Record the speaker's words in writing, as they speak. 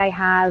I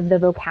have the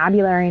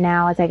vocabulary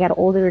now as I get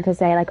older to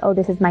say like, oh,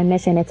 this is my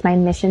mission. It's my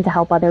mission to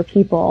help other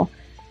people.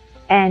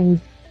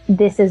 And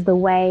this is the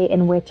way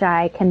in which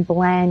I can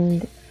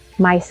blend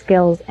my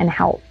skills and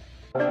help.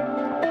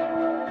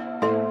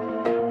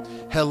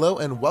 Hello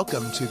and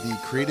welcome to the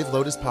Creative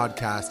Lotus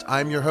Podcast.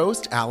 I'm your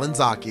host, Alan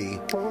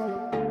Zaki.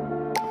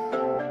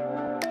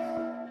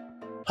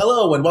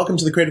 Hello and welcome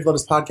to the Creative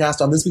Lotus Podcast.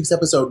 On this week's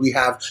episode, we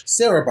have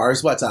Sarah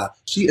Barrezueta.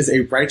 She is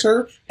a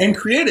writer and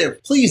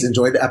creative. Please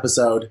enjoy the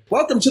episode.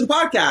 Welcome to the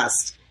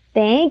podcast.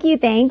 Thank you.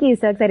 Thank you.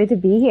 So excited to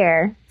be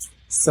here.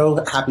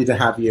 So happy to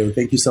have you.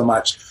 Thank you so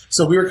much.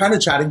 So we were kind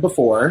of chatting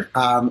before,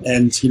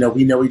 and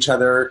we know each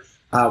other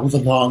with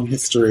a long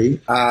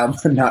history.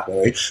 Not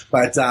really,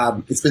 but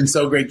it's been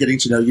so great getting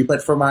to know you.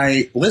 But for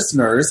my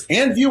listeners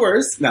and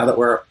viewers, now that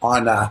we're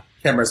on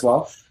camera as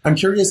well, I'm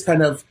curious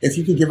kind of if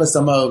you could give us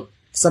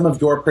some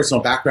of your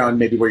personal background,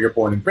 maybe where you're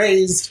born and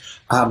raised,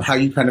 how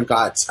you kind of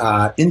got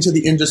into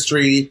the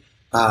industry.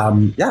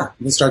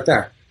 Let's start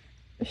there.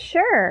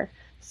 Sure.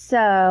 So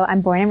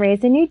I'm born and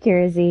raised in New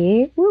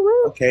Jersey. Woo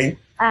woo. Okay.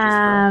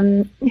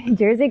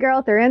 Jersey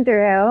girl through and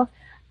through.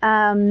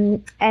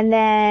 And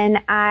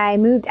then I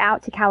moved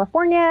out to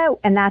California,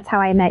 and that's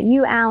how I met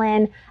you,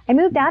 Alan. I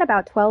moved out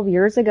about 12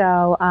 years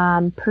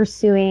ago,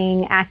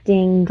 pursuing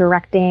acting,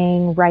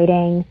 directing,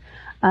 writing.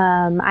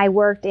 I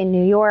worked in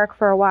New York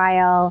for a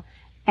while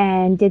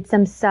and did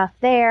some stuff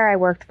there. I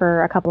worked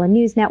for a couple of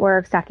news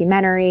networks,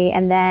 documentary,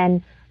 and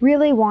then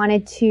really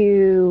wanted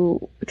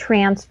to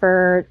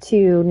transfer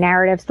to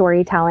narrative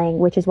storytelling,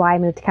 which is why I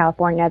moved to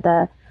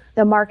California.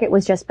 The market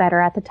was just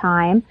better at the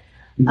time.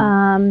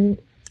 Mm-hmm.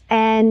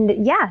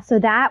 So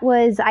that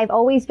was, I've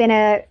always been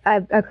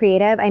a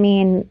creative. I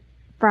mean,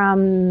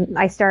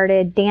 I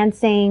started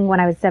dancing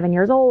when I was 7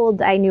 years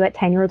old. I knew at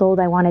 10 years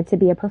old I wanted to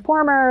be a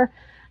performer.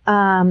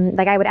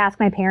 I would ask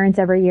my parents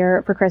every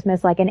year for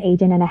Christmas, like an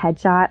agent and a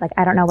headshot. Like,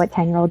 I don't know what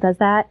 10-year-old does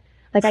that.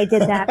 Like, I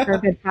did that for a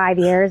good 5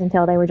 years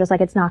until they were just like,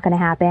 it's not going to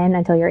happen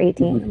until you're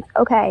 18. Mm-hmm.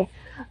 Okay.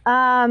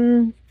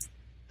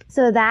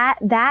 So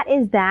that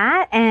is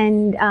that.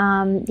 And,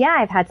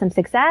 I've had some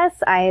success.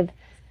 I've,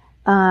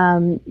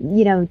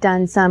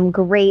 done some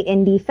great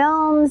indie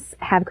films,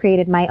 have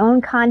created my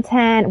own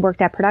content,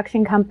 worked at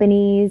production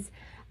companies.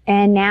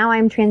 And now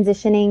I'm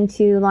transitioning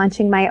to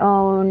launching my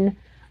own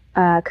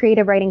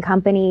creative writing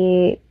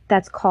company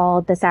that's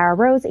called the Sarah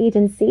Rose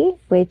Agency,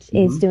 which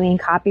is doing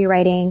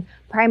copywriting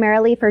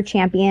primarily for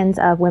champions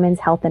of women's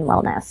health and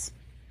wellness.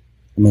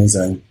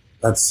 Amazing.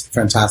 That's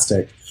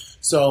fantastic.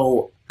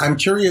 So I'm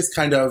curious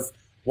kind of,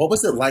 what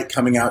was it like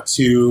coming out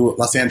to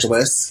Los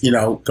Angeles,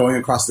 going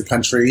across the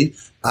country,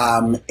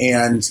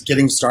 and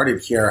getting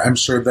started here? I'm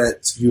sure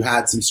that you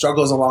had some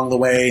struggles along the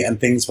way and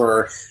things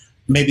were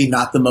maybe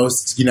not the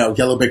most,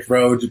 yellow brick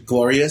road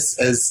glorious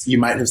as you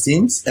might have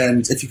seemed.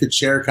 And if you could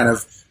share kind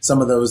of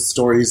some of those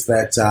stories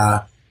that,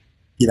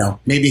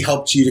 maybe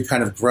helped you to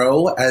kind of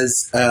grow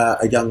as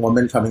a young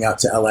woman coming out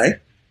to LA.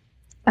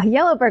 A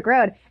yellow brick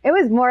road. It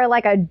was more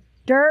like a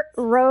dirt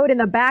road in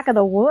the back of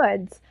the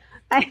woods.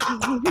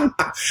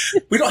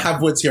 We don't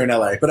have woods here in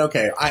LA, but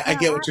okay. I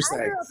get what you're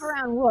saying. I grew up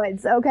around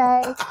woods.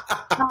 Okay.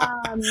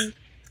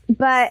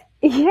 But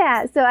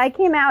yeah, so I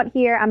came out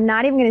here. I'm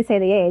not even going to say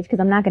the age because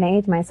I'm not going to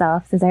age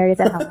myself since I already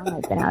said how long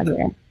I've been out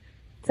here.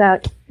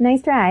 So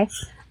nice try.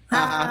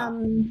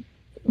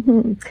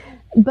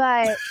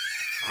 But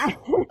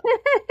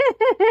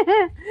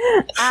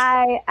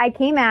I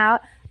came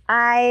out.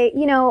 I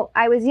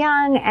was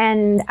young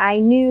and I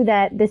knew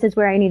that this is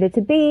where I needed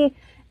to be.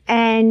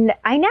 And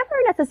I never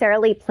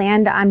necessarily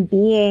planned on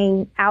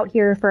being out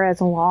here for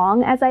as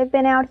long as I've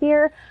been out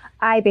here.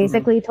 I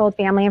basically told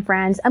family and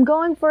friends, I'm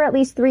going for at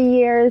least 3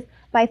 years.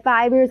 By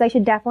 5 years, I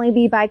should definitely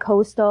be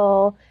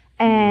bi-coastal.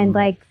 And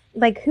like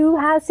who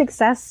has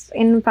success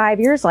in 5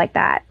 years like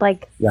that?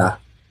 Yeah.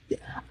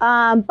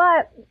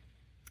 But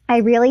I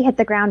really hit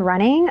the ground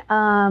running.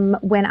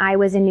 When I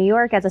was in New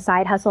York as a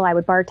side hustle, I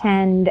would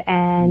bartend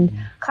and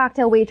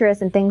cocktail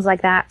waitress and things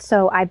like that.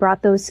 So I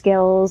brought those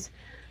skills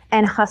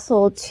and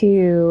hustled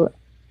to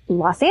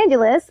Los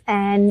Angeles.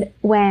 And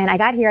when I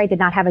got here, I did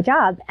not have a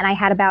job and I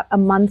had about a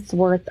month's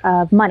worth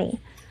of money.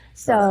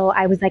 So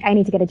I was like, I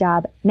need to get a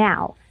job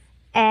now.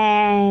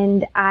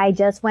 And I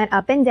just went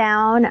up and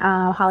down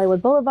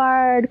Hollywood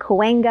Boulevard,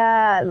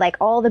 Cahuenga, like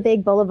all the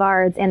big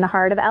boulevards in the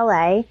heart of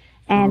LA,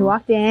 and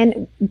walked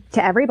in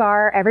to every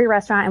bar, every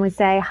restaurant, and would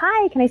say,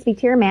 hi, can I speak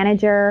to your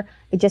manager?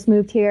 I just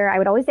moved here. I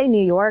would always say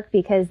New York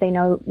because they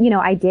know,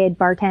 I did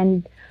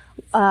bartend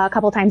a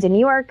couple times in New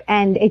York,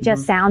 and it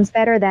just sounds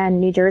better than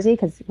New Jersey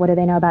because what do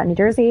they know about New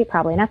Jersey?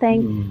 Probably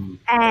nothing.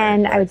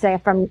 And I would say I'm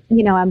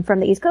from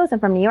the East Coast. I'm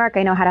from New York.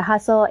 I know how to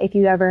hustle. If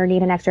you ever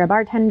need an extra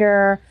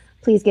bartender,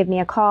 please give me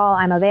a call.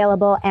 I'm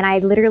available. And I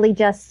literally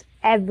just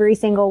every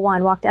single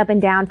one walked up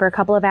and down for a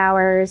couple of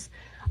hours.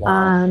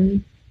 Wow.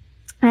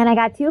 And I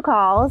got 2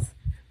 calls,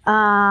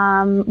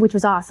 which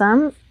was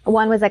awesome.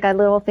 One was like a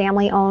little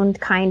family owned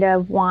kind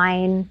of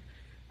wine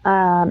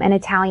an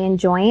Italian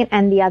joint,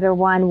 and the other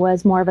one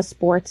was more of a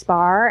sports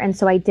bar. And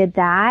so I did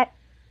that.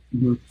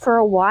 for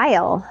a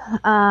while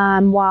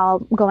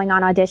going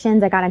on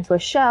auditions. I got into a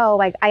show.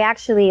 Like I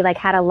actually like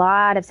had a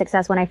lot of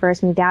success when I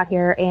first moved out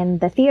here in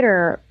the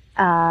theater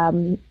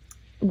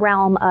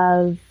realm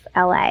of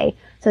LA.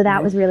 So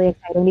that was really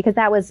exciting because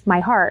that was my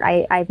heart.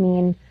 I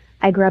mean,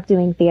 I grew up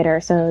doing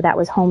theater, so that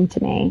was home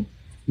to me.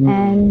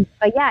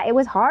 But yeah, it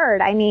was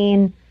hard. I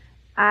mean,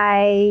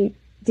 I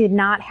did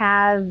not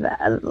have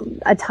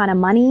a ton of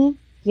money.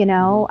 You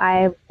know,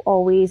 I've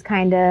always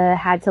kind of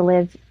had to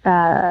live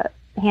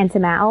hand to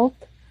mouth.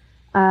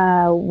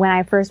 When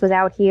I first was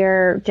out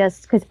here,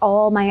 just because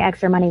all my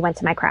extra money went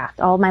to my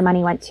craft. All my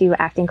money went to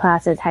acting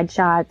classes,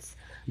 headshots,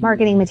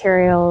 marketing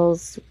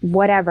materials,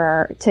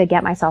 whatever, to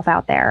get myself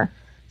out there.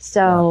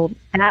 So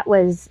that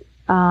was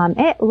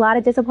a lot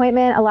of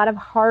disappointment, a lot of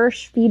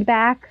harsh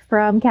feedback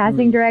from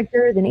casting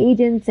directors and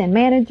agents and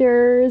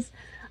managers.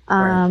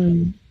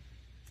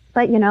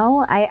 But, you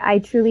know,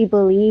 I truly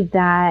believe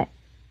that,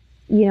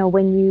 you know,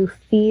 when you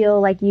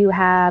feel like you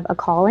have a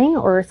calling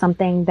or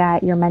something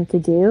that you're meant to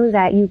do,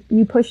 that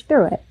you push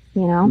through it,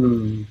 you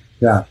know?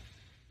 Yeah.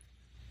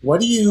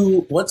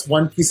 What's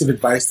one piece of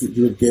advice that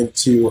you would give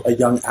to a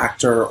young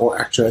actor or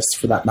actress,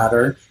 for that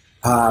matter,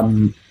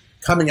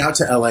 coming out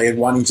to LA and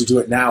wanting to do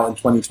it now in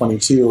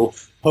 2022,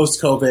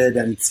 post-COVID,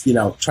 and, you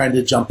know, trying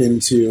to jump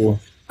into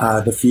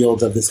the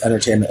field of this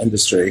entertainment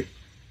industry?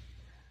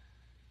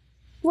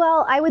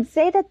 Well, I would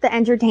say that the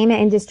entertainment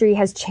industry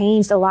has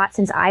changed a lot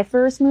since I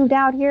first moved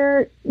out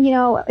here, you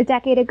know, a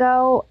decade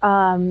ago.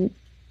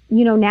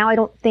 You know, now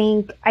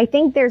I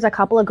think there's a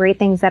couple of great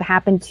things that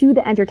happened to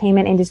the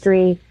entertainment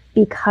industry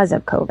because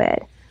of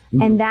COVID.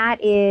 And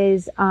that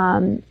is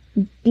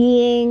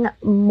being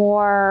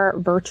more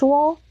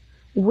virtual,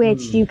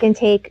 which you can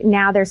take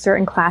now. There's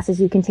certain classes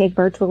you can take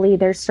virtually.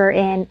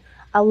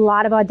 A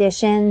lot of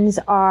auditions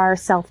are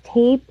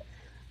self-tape.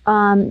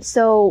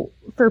 So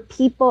for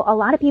a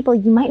lot of people,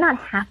 you might not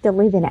have to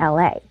live in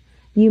LA.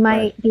 You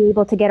might be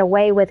able to get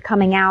away with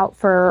coming out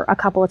for a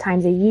couple of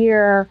times a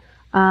year,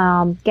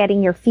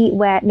 getting your feet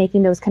wet,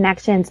 making those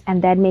connections,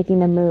 and then making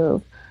the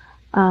move.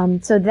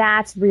 So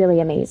that's really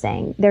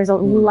amazing. There's a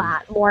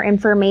lot more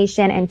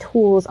information and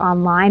tools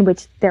online,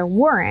 which there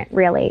weren't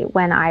really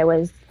when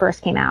I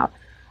first came out.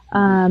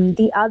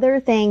 The other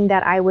thing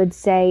that I would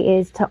say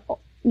is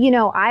it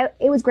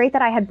was great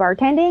that I had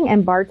bartending,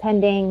 and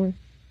bartending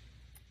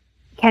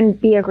can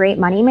be a great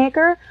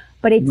moneymaker,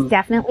 but it's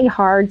definitely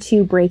hard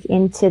to break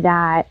into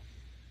that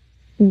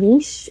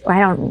niche,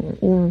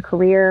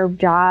 career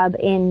job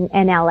in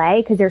LA,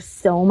 because there's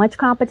so much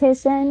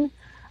competition.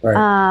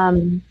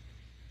 And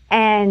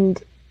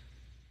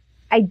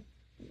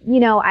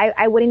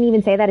I wouldn't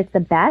even say that it's the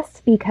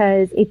best,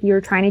 because if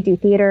you're trying to do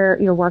theater,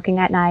 you're working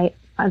at night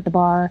at the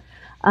bar.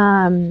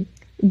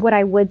 What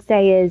I would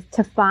say is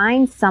to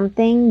find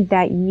something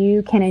that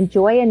you can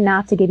enjoy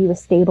enough to give you a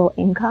stable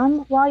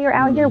income while you're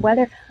out here,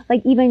 whether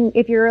like even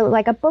if you're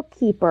like a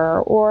bookkeeper,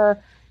 or,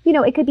 you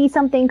know, it could be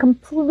something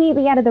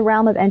completely out of the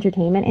realm of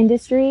entertainment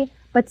industry,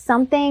 but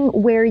something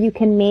where you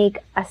can make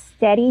a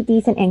steady,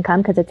 decent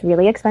income, because it's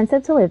really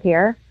expensive to live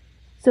here,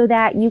 so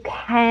that you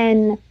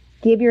can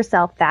give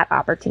yourself that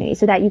opportunity,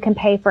 so that you can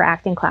pay for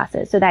acting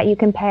classes, so that you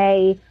can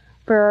pay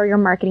for your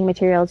marketing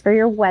materials, for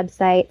your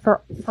website,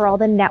 for all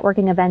the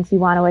networking events you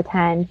want to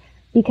attend.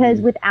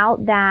 Because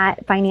without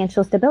that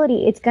financial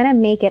stability, it's going to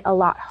make it a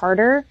lot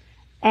harder,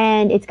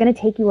 and it's going to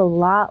take you a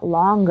lot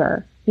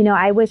longer. You know,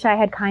 I wish I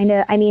had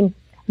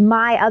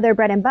my other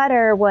bread and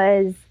butter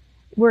was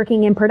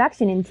working in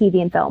production in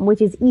TV and film,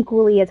 which is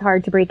equally as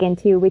hard to break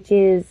into, which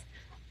is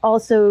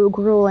also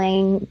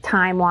grueling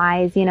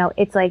time-wise. You know,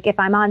 it's like if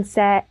I'm on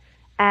set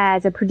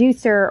as a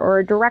producer or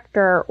a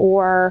director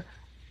or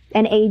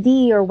an AD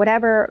or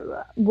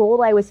whatever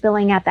role I was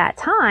filling at that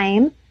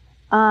time,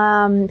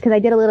 because I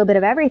did a little bit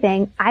of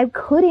everything, I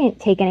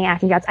couldn't take any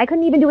acting jobs. I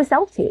couldn't even do a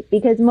self-tape,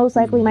 because most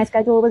likely my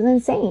schedule was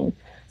insane.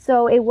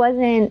 So it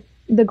wasn't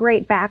the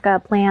great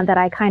backup plan that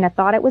I kind of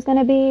thought it was going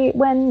to be,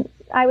 when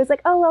I was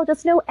like, oh, I'll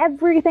just know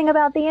everything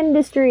about the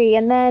industry,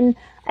 and then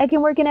I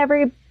can work in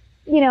every,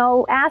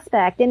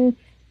 aspect. And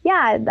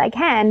yeah, I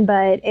can,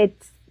 but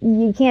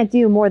you can't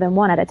do more than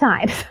one at a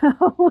time.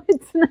 So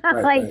it's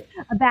not a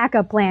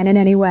backup plan in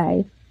any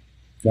way.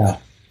 Yeah,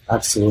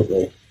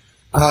 absolutely.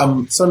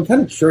 So I'm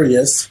kind of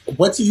curious,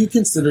 what do you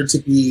consider to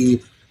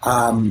be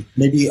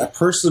maybe a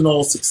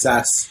personal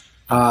success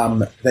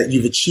that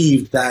you've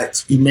achieved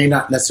that you may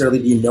not necessarily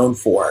be known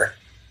for?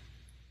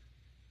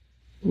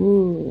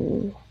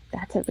 Ooh,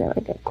 that's a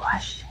really good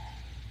question.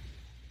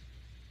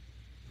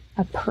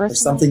 A personal... Or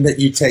something that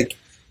you take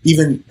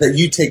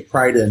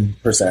pride in,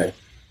 per se.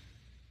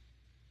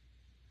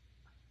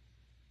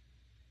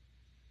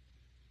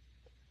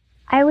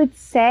 I would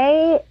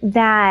say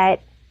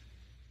that...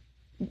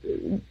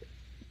 Can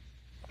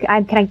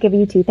I give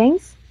you two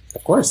things?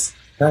 Of course.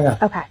 Yeah.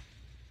 Okay.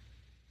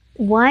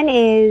 One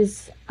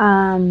is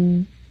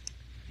my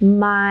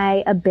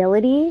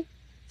ability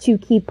to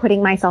keep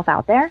putting myself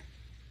out there.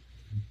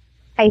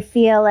 I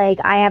feel like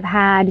I have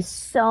had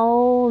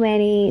so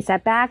many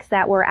setbacks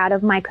that were out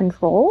of my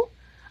control,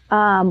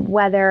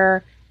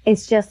 whether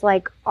it's just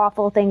like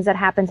awful things that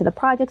happened to the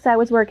projects I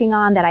was working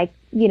on that I,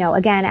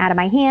 again, out of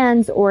my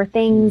hands, or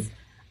things,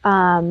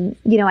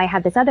 I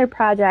had this other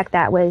project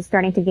that was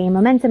starting to gain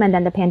momentum, and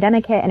then the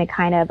pandemic hit and it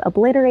kind of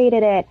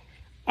obliterated it.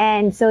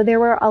 And so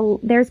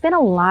there's been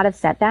a lot of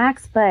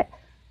setbacks, but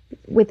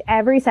with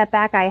every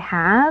setback I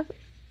have,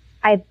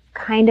 I've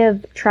kind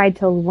of tried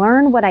to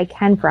learn what I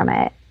can from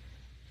it,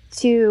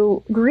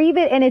 to grieve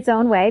it in its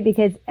own way,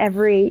 because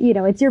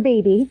it's your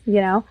baby,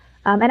 and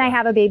I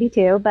have a baby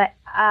too, but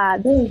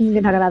we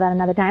can talk about that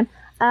another time.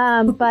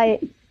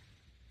 But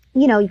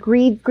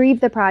grieve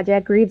the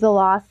project, grieve the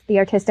loss, the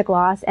artistic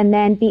loss, and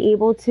then be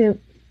able to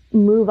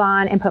move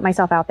on and put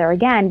myself out there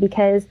again,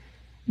 because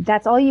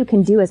that's all you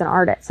can do as an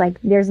artist. Like,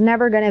 there's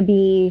never going to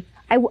be,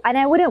 and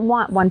I wouldn't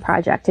want one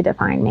project to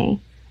define me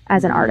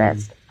as an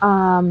artist.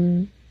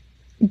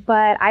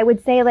 But I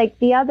would say, like,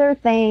 the other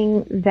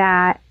thing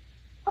that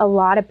a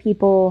lot of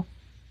people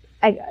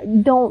I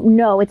don't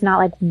know, it's not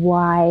like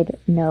wide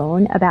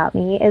known about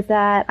me, is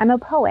that I'm a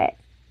poet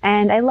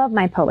and I love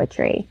my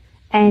poetry.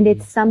 And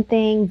it's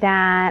something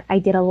that I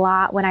did a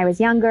lot when I was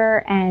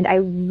younger, and I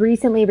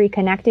recently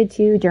reconnected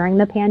to during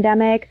the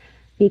pandemic,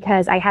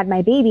 because I had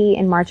my baby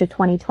in March of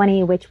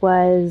 2020, which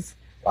was,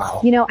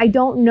 wow. I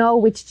don't know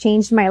which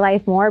changed my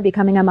life more,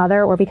 becoming a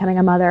mother or becoming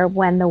a mother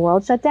when the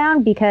world shut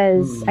down,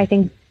 because I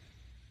think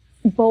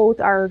both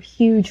are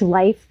huge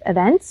life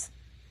events.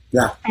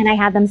 Yeah. And I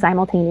had them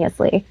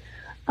simultaneously.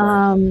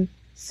 Right.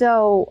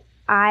 So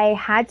I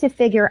had to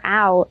figure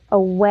out a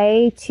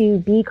way to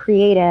be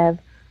creative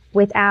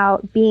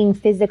without being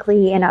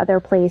physically in other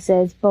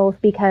places,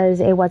 both because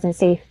it wasn't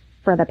safe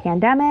for the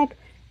pandemic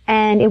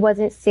and it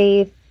wasn't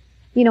safe.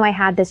 I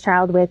had this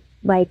child with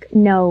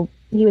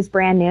he was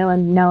brand new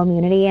and no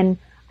immunity, and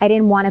I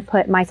didn't want to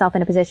put myself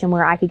in a position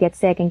where I could get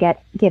sick and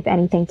give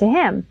anything to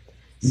him.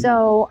 Mm-hmm.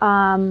 So,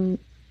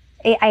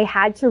 I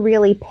had to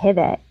really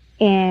pivot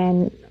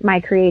in my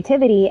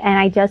creativity, and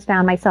I just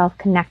found myself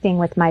connecting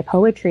with my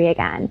poetry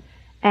again.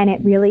 And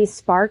it really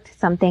sparked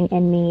something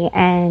in me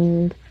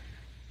and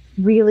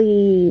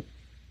really,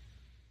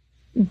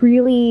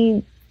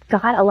 really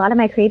got a lot of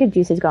my creative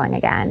juices going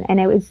again. And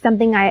it was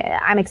something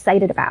I'm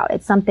excited about.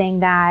 It's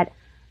something that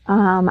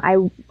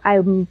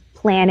I'm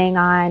planning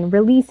on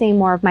releasing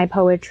more of my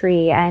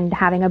poetry and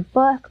having a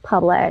book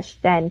published,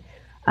 and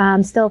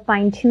still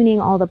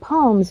fine-tuning all the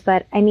poems.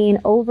 But I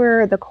mean,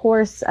 over the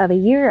course of a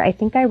year, I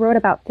think I wrote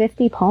about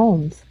 50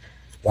 poems.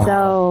 Wow.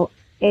 So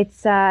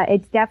it's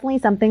definitely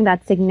something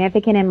that's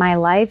significant in my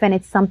life. And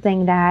it's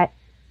something that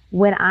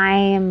when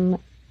I'm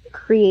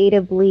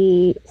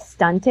creatively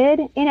stunted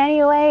in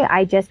any way,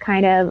 I just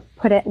kind of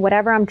put it,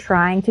 whatever I'm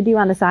trying to do,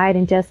 on the side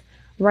and just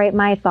write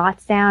my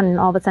thoughts down, and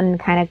all of a sudden it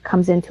kind of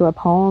comes into a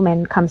poem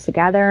and comes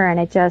together. And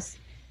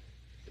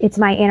it's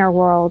my inner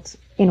world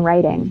in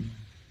writing.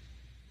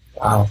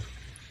 Wow.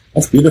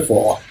 That's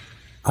beautiful.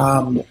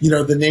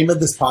 The name of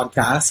this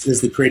podcast is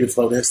the Creative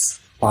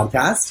Lotus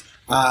Podcast.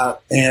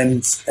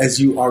 And as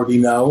you already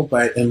know,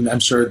 and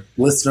I'm sure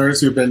listeners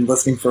who've been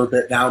listening for a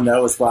bit now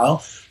know as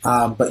well,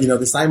 but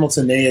the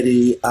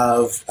simultaneity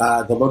of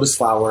the lotus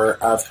flower,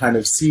 of kind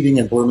of seeding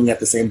and blooming at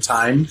the same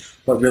time,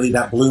 but really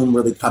that bloom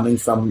really coming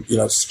from,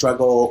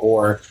 struggle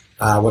or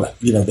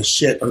the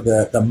shit or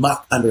the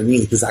muck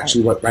underneath is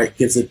actually what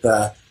gives it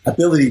the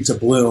ability to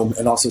bloom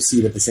and also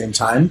seed at the same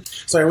time.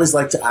 So I always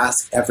like to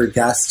ask every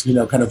guest,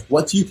 kind of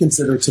what do you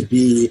consider to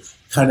be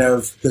kind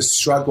of the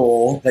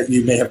struggle that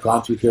you may have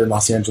gone through here in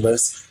Los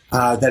Angeles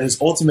that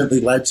has ultimately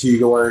led to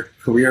your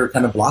career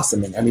kind of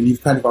blossoming? I mean,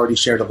 you've kind of already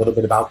shared a little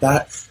bit about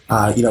that,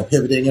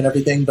 pivoting and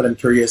everything, but I'm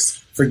curious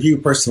for you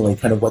personally,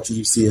 kind of what do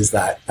you see as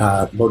that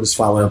lotus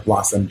flower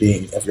blossom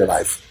being of your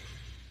life?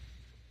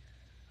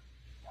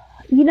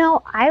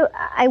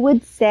 I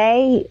would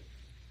say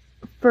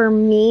for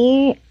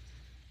me,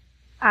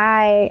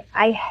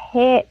 I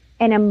hit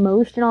an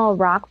emotional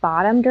rock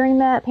bottom during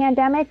the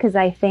pandemic, because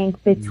I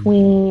think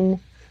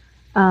between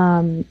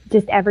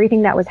just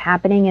everything that was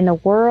happening in the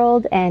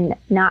world and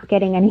not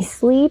getting any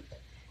sleep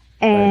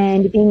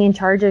and being in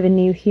charge of a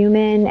new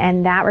human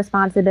and that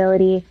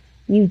responsibility,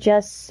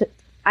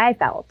 I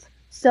felt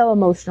so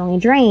emotionally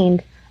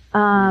drained.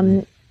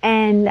 And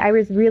I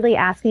was really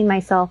asking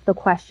myself the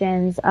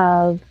questions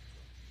of,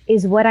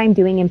 is what I'm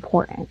doing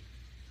important?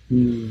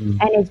 And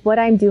is what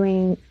I'm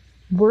doing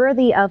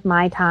worthy of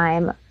my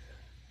time?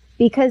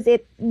 Because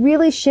it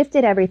really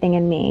shifted everything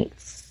in me.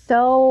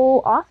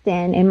 So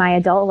often in my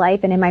adult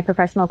life and in my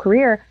professional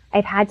career,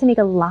 I've had to make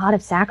a lot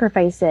of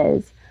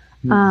sacrifices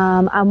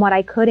on what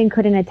I could and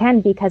couldn't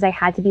attend, because I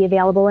had to be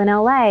available in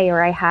LA,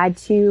 or I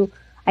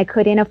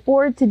couldn't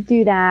afford to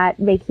do that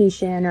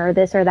vacation or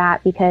this or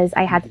that because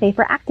I had to pay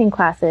for acting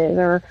classes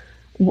or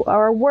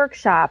a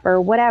workshop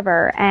or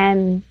whatever.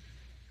 And,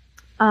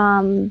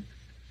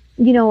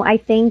 I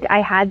think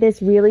I had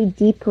this really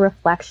deep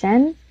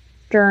reflection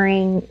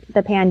during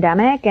the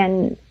pandemic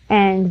and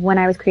when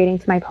I was creating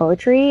to my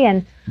poetry,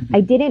 and I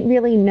didn't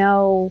really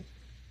know.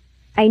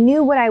 I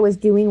knew what I was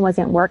doing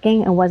wasn't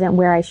working and wasn't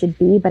where I should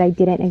be, but I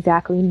didn't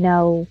exactly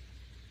know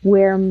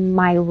where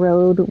my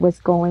road was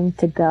going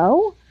to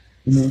go.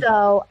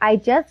 So I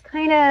just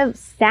kind of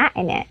sat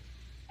in it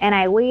and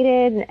I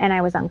waited and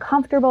I was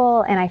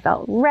uncomfortable and I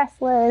felt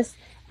restless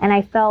and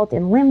I felt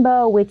in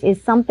limbo, which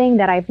is something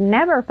that I've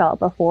never felt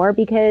before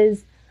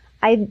because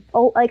I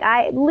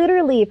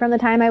literally from the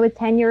time I was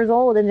 10 years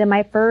old and in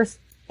my first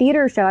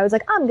theater show, I was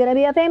like, I'm going to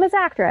be a famous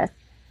actress.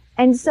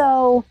 And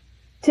so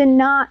to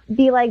not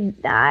be like,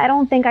 I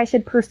don't think I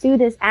should pursue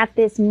this at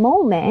this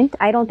moment.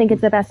 I don't think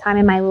it's the best time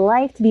in my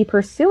life to be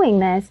pursuing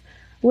this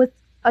was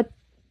a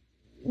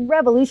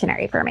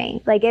revolutionary for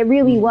me. Like it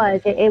really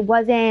was. It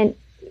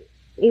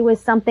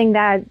was something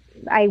that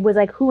I was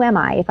like, who am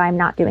I if I'm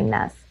not doing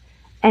this?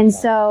 And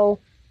so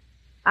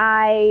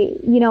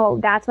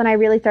that's when I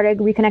really started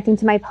reconnecting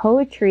to my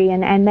poetry.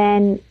 And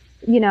then,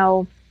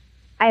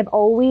 I've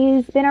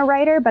always been a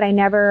writer, but I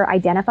never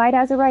identified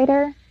as a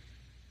writer.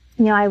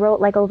 I wrote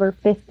like over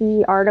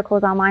 50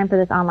 articles online for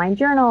this online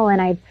journal,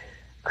 and I've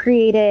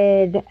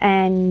created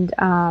and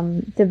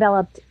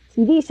developed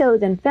TV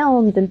shows and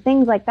films and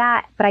things like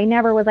that. But I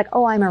never was like,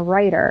 oh, I'm a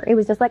writer. It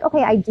was just like,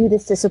 okay, I do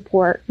this to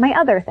support my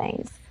other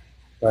things.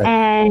 Right.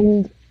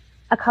 And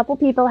a couple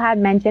people had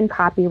mentioned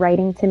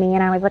copywriting to me,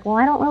 and I was like, well,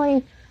 I don't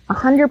really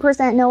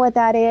 100% know what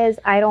that is.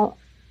 I don't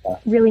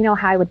really know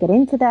how I would get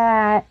into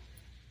that.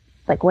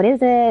 Like, what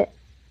is it?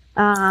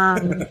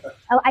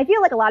 I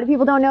feel like a lot of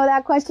people don't know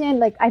that question.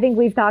 Like, I think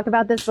we've talked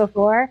about this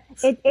before.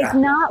 It's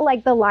not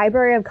like the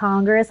Library of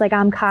Congress, like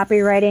I'm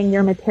copywriting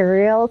your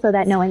material so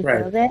that no one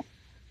steals it.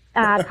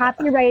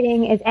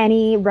 Copywriting is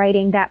any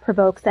writing that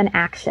provokes an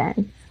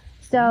action.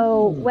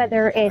 So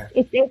whether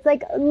it's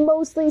like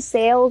mostly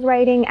sales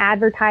writing,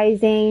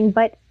 advertising,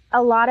 but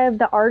a lot of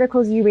the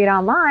articles you read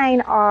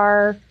online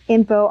are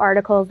info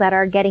articles that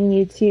are getting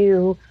you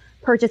to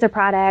purchase a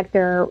product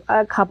or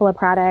a couple of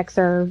products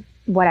or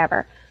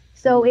whatever.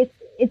 So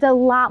it's a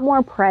lot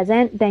more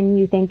present than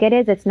you think it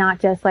is. It's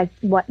not just like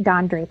what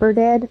Don Draper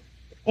did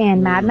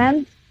in Mad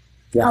Men.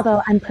 Yeah.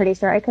 Although I'm pretty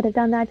sure I could have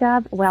done that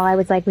job while I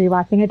was like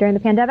rewatching it during the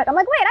pandemic. I'm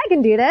like, wait, I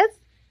can do this.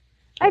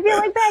 I feel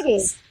like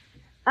Peggy.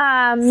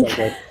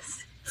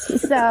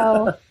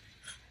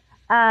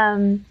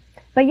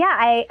 But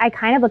yeah, I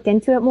kind of looked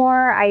into it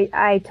more.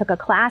 I took a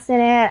class in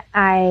it.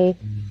 I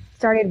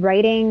started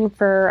writing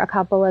for a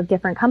couple of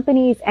different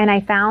companies, and I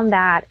found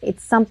that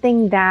it's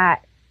something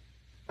that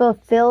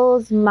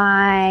fulfills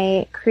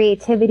my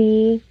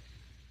creativity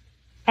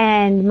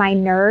and my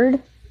nerd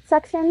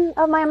section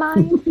of my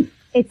mind.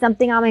 It's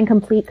something I'm in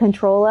complete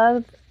control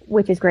of,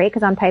 which is great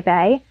because I'm type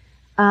A.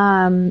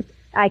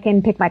 I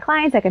can pick my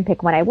clients. I can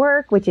pick when I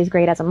work, which is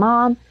great as a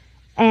mom.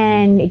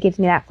 And it gives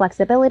me that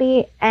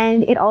flexibility.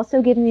 And it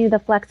also gives me the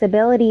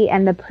flexibility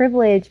and the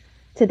privilege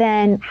to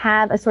then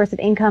have a source of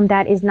income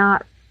that is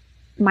not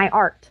my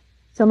art.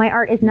 So my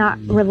art is not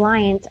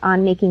reliant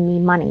on making me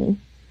money,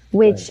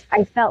 which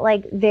I felt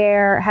like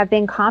there have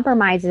been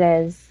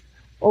compromises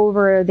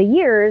over the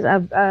years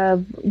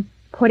of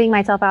putting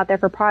myself out there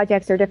for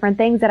projects or different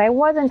things that I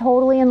wasn't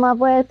totally in love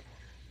with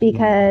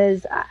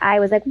because I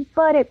was like,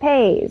 but it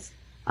pays.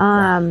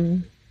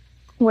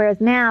 Whereas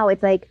now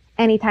it's like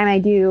anytime I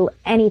do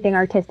anything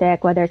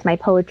artistic, whether it's my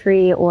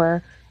poetry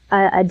or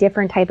a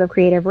different type of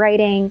creative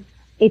writing,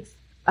 it's,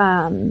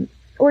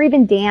 or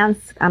even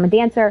dance, I'm a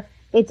dancer.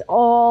 It's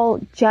all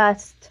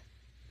just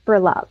for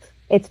love.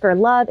 It's for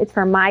love. It's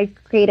for my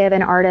creative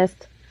and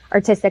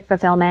artistic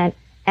fulfillment.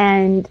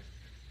 And,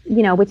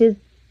 which is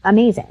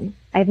amazing.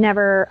 I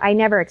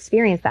never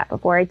experienced that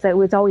before. It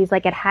was always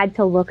like, it had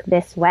to look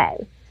this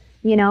way,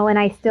 and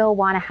I still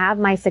want to have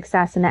my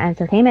success in the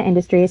entertainment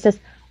industry. It's just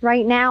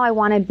right now I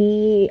want to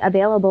be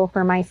available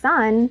for my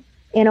son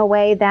in a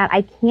way that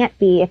I can't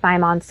be if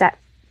I'm on set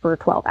for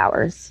 12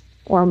 hours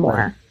or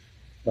more.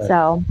 Right.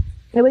 So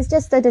it was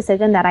just a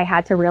decision that I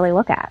had to really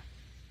look at.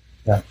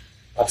 Yeah,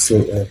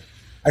 absolutely.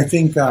 I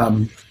think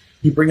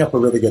you bring up a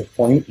really good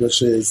point,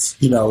 which is,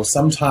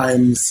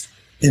 sometimes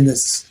in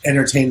this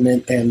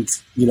entertainment and,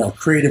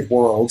 creative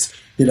world,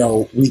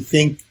 we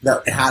think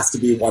that it has to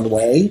be one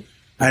way.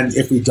 And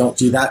if we don't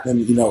do that,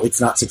 then,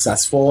 it's not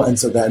successful. And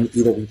so then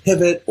either we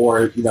pivot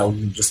or,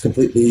 you just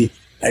completely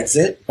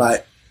exit.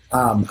 But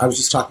I was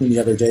just talking the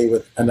other day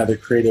with another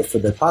creative for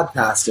the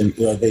podcast, and,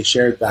 they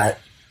shared that,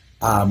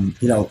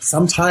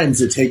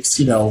 sometimes it takes,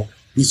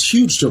 these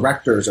huge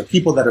directors or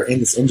people that are in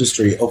this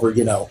industry over,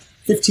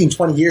 15,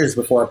 20 years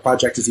before a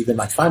project is even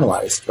like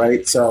finalized,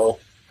 right? So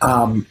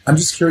I'm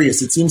just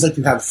curious. It seems like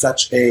you have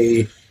such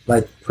a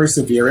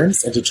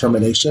perseverance and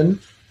determination.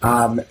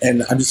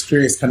 And I'm just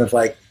curious kind of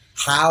like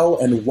how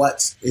and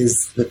what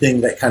is the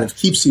thing that kind of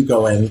keeps you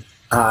going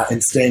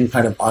and staying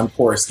kind of on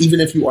course, even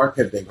if you are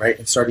pivoting, right?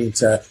 And starting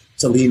to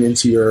lean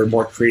into your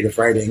more creative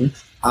writing.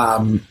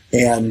 And,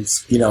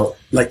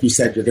 like you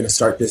said, you're going to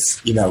start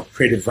this,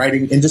 creative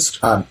writing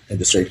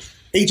industry,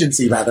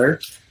 agency rather.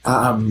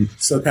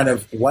 So kind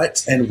of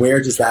what and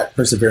where does that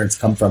perseverance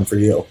come from for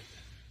you?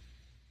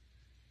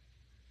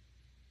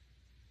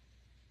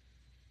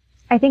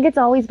 I think it's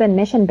always been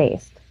mission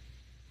based.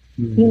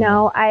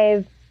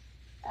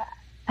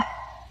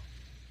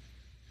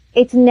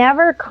 It's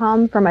never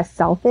come from a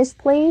selfish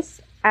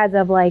place as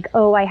of like,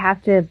 oh, I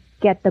have to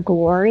get the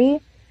glory.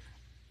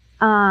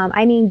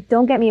 I mean,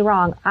 don't get me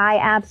wrong. I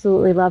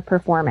absolutely love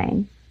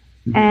performing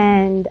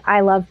and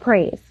I love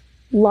praise.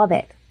 Love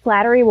it.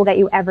 Flattery will get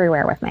you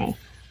everywhere with me.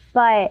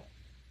 But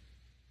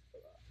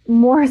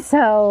more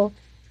so,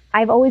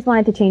 I've always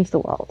wanted to change the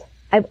world.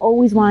 I've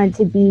always wanted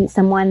to be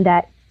someone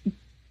that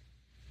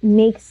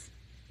makes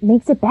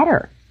it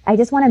better. I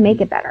just want to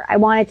make it better. I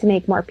want it to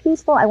make more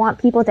peaceful. I want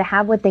people to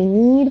have what they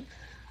need.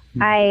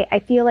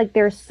 I feel like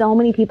there's so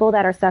many people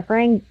that are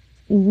suffering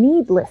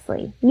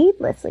needlessly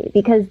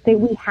because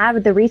we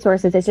have the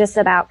resources. It's just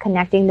about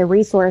connecting the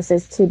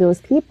resources to those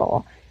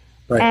people.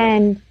 Right.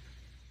 And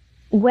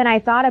when I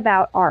thought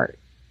about art,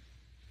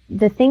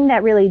 the thing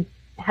that really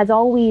has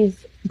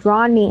always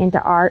drawn me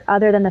into art,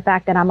 other than the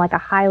fact that I'm like a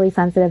highly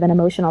sensitive and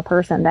emotional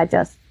person that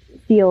just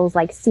feels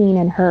like seen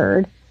and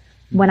heard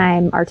when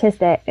I'm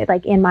artistic,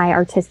 like in my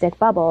artistic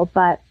bubble,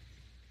 but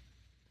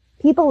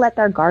people let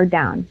their guard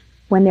down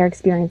when they're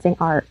experiencing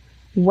art,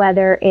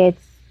 whether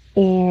it's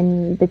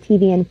in the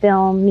TV and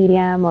film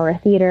medium or a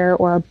theater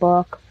or a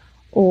book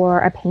or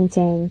a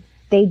painting.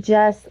 They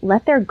just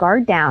let their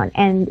guard down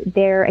and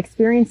they're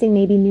experiencing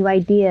maybe new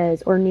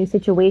ideas or new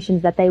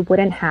situations that they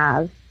wouldn't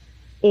have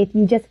if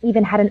you just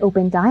even had an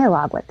open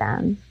dialogue with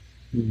them.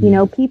 Mm-hmm. You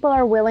know, people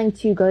are willing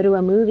to go to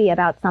a movie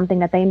about something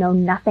that they know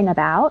nothing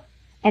about,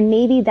 and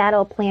maybe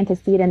that'll plant a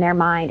seed in their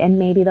mind and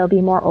maybe they'll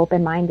be more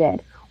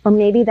open-minded, or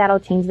maybe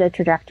that'll change the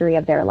trajectory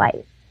of their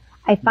life.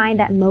 I find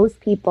that most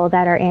people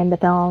that are in the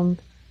film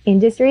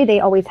industry, they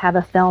always have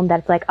a film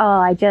that's like,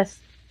 oh,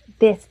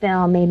 this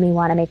film made me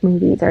want to make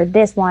movies, or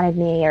this wanted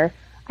me, or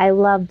I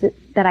loved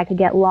that I could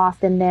get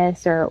lost in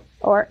this,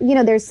 or, you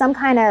know, there's some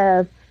kind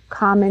of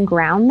common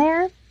ground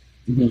there.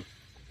 Mm-hmm.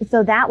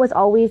 So that was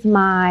always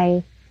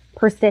my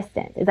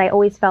persistence, is I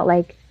always felt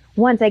like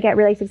once I get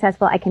really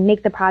successful, I can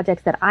make the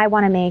projects that I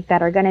want to make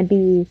that are going to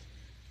be,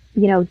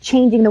 you know,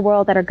 changing the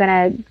world, that are going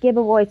to give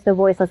a voice to the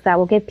voiceless, that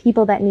will give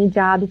people that need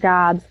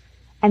jobs.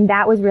 And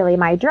that was really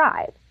my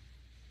drive.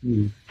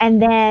 Mm.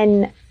 And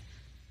then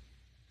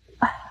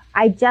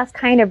I just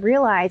kind of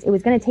realized it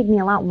was going to take me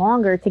a lot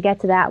longer to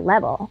get to that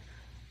level.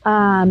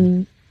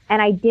 And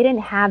I didn't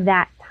have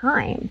that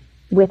time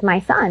with my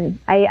son.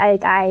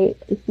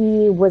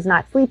 He was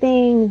not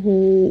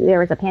sleeping. There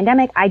was a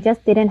pandemic. I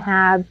just didn't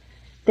have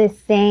the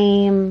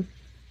same,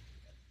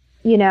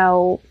 you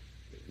know,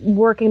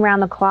 working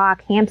around the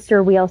clock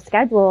hamster wheel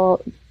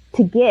schedule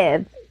to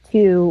give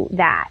to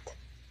that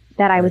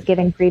I was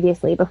giving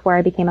previously before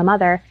I became a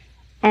mother.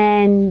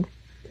 And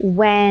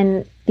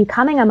when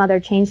becoming a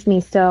mother changed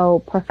me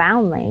so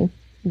profoundly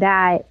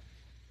that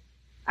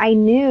I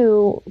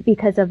knew,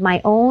 because of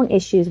my own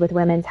issues with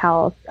women's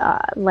health,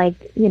 like,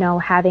 you know,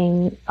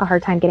 having a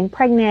hard time getting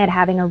pregnant,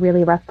 having a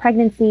really rough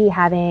pregnancy,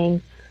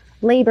 having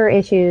labor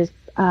issues,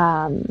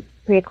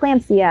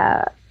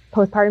 preeclampsia,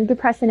 postpartum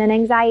depression and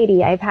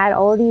anxiety. I've had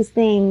all of these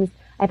things.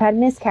 I've had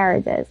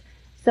miscarriages.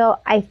 So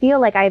I feel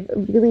like I've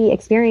really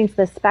experienced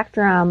the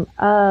spectrum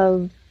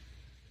of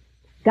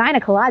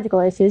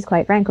gynecological issues,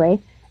 quite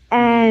frankly.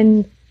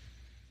 And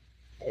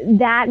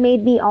that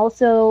made me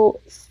also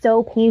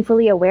so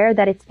painfully aware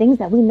that it's things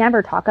that we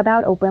never talk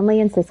about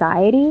openly in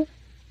society.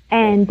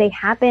 And they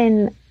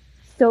happen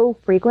so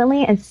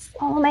frequently. And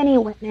so many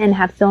women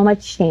have so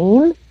much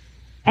shame.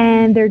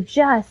 And they're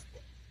just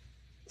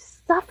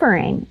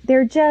suffering.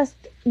 They're just,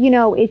 you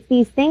know, it's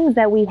these things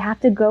that we have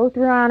to go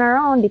through on our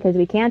own because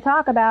we can't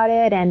talk about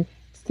it. And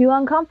it's too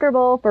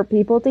uncomfortable for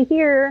people to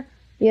hear,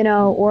 you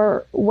know,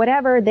 or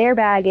whatever their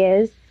bag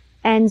is.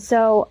 And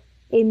so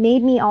it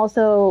made me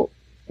also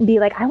be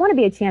like, I want to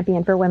be a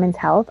champion for women's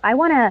health. I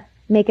want to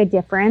make a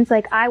difference.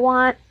 Like I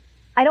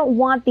don't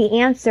want the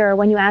answer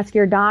when you ask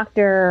your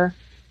doctor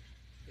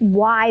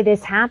why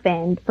this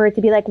happened for it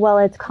to be like, well,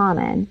 it's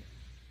common,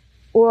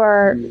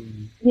 or,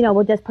 you know,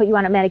 we'll just put you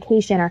on a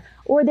medication,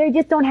 or they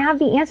just don't have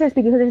the answers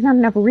because there's not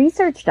enough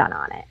research done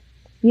on it.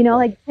 You know,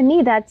 like to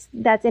me, that's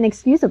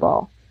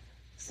inexcusable.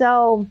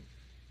 So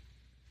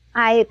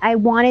I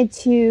wanted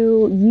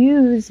to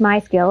use my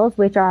skills,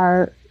 which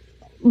are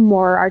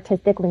more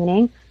artistic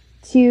leaning,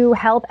 to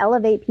help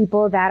elevate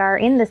people that are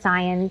in the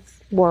science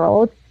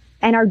world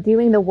and are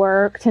doing the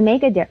work to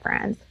make a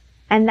difference.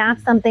 And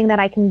that's something that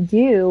I can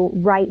do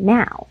right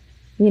now.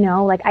 You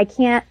know, like I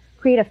can't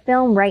create a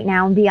film right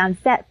now and be on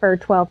set for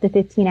 12 to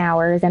 15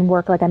 hours and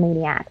work like a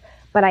maniac,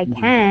 but I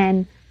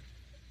can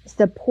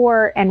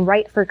support and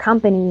write for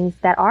companies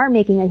that are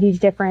making a huge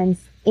difference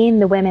in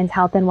the women's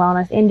health and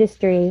wellness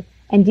industry,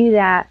 and do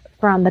that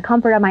from the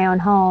comfort of my own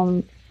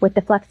home with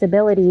the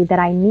flexibility that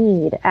I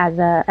need as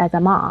a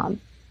mom.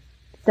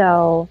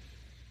 So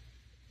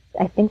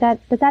I think does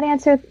that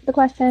answer the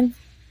question?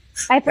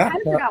 I kind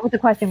of forgot what the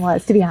question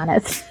was, to be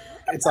honest.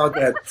 It's all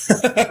good.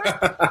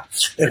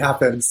 It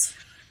happens.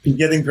 You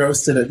get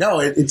engrossed in it. No,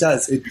 it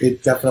does.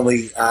 It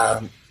definitely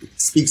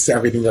speaks to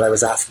everything that I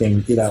was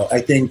asking. You know,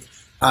 I think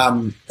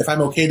if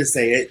I'm okay to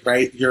say it,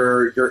 right,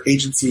 your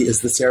agency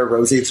is the Sarah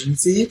Rose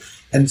Agency.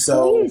 And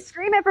so... Please,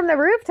 scream it from the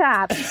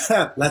rooftop.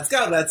 Let's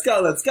go. Right,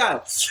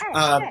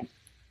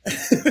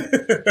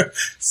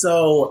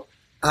 So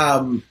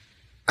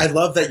I I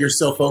love that you're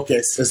so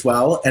focused as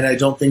well. And I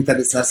don't think that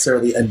it's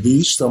necessarily a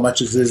niche so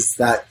much as is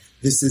that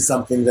this is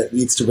something that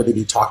needs to really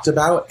be talked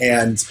about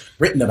and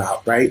written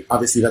about, right?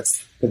 Obviously,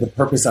 that's the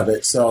purpose of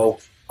it. So,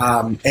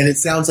 and it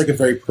sounds like a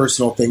very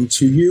personal thing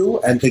to you.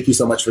 And thank you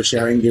so much for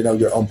sharing, you know,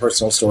 your own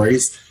personal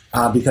stories,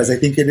 because I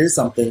think it is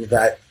something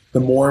that the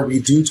more we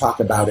do talk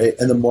about it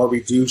and the more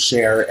we do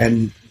share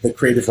and the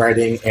creative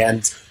writing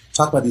and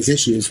talk about these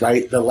issues,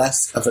 right, the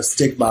less of a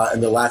stigma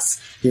and the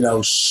less,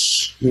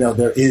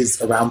 there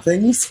is around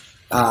things,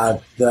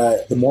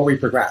 the more we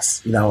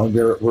progress, and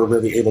we're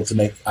really able to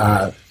make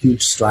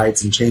huge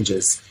strides and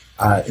changes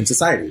in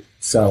society.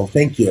 So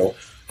thank you.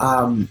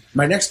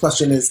 My next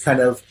question is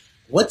kind of,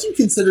 what do you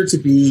consider to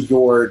be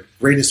your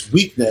greatest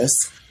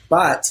weakness?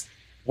 But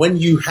when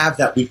you have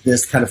that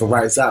weakness kind of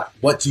arise up,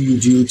 what do you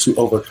do to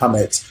overcome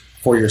it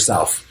for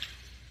yourself?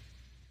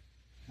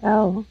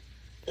 Oh,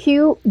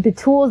 cue the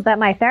tools that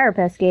my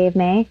therapist gave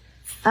me.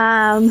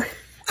 Thanks,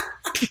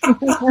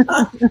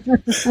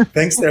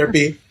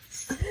 therapy.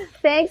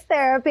 Thanks,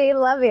 therapy.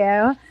 Love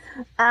you.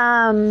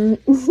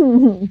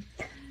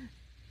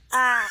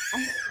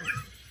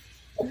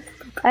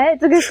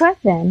 It's a good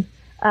question.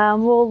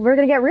 Well, we're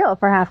going to get real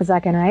for half a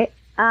second, right?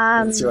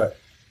 Let's do it.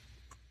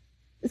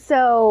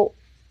 So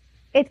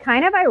it's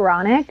kind of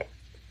ironic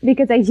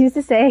because I used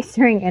to say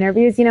during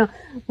interviews,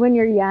 when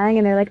you're young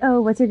and they're like,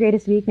 oh, what's your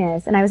greatest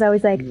weakness? And I was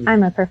always like,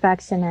 I'm a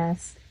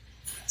perfectionist.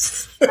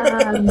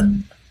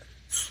 And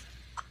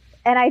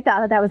I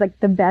thought that was like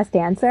the best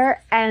answer.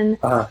 And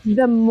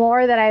the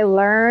more that I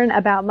learn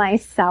about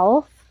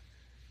myself,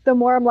 the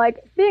more I'm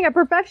like, being a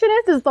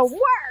perfectionist is the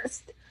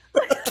worst.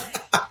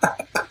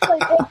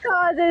 Like, it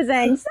causes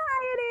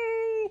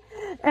anxiety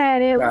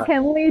and it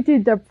can lead to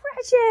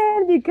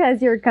depression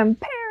because you're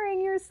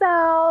comparing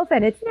yourself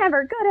and it's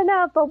never good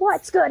enough, but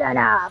what's good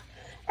enough?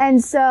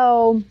 And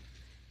so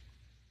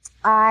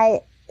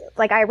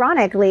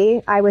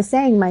ironically, I was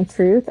saying my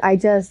truth. I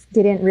just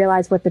didn't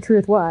realize what the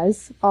truth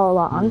was all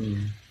along.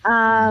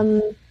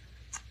 I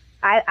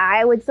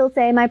would still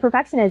say my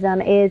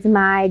perfectionism is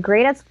my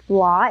greatest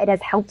flaw. It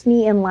has helped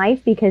me in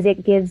life because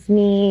it gives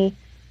me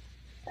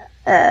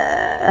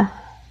the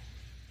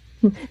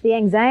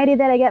anxiety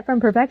that I get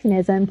from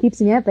perfectionism keeps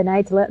me up at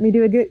night to let me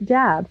do a good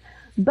job.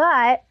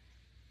 But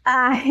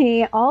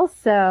I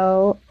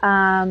also,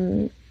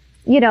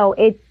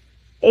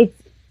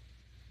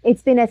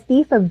 it's been a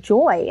thief of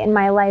joy in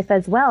my life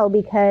as well,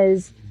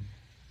 because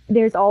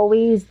there's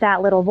always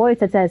that little voice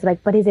that says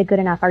like, but is it good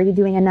enough? Are you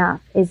doing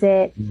enough? Is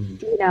it,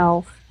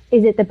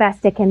 is it the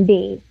best it can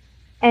be?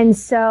 And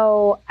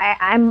so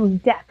I'm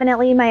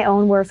definitely my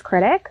own worst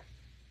critic.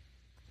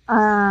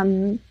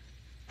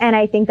 And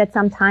I think that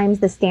sometimes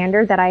the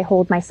standard that I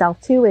hold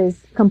myself to is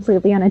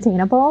completely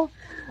unattainable.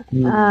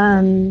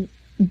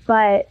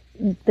 But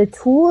the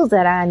tools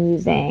that I'm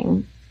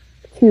using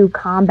to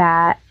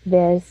combat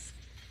this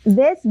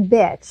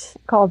bitch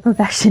called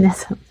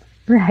perfectionism,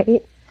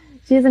 right?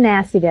 She's a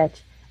nasty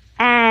bitch.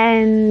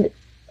 And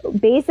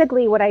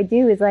basically what I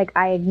do is like,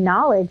 I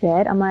acknowledge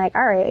it. I'm like,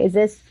 all right, is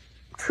this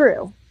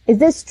true? Is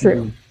this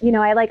true?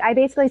 I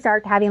basically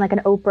start having like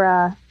an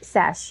Oprah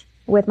sesh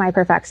with my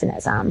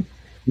perfectionism.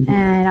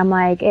 And I'm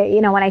like,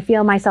 when I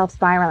feel myself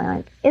spiraling,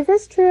 like, is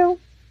this true?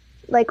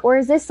 Like, or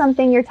is this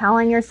something you're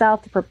telling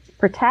yourself to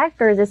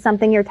protect? Or is this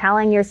something you're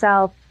telling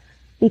yourself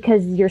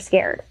because you're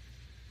scared?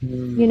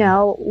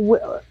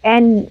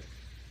 And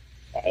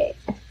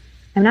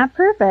I'm not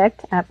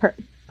perfect at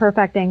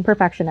perfecting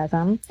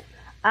perfectionism.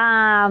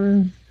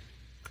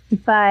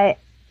 But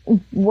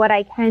what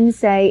I can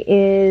say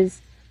is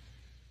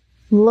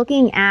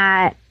looking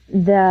at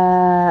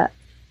the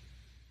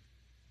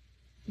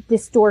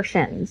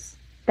distortions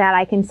that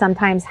I can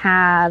sometimes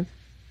have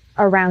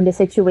around a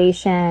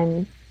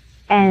situation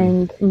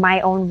and my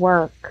own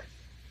work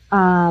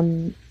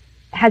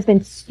has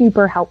been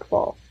super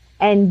helpful.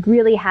 And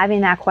really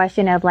having that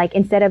question of like,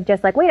 instead of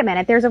just like, wait a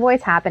minute, there's a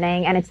voice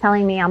happening and it's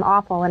telling me I'm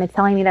awful and it's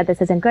telling me that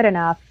this isn't good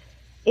enough.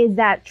 Is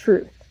that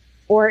truth?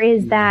 Or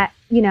is that,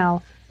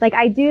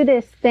 I do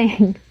this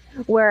thing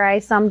where I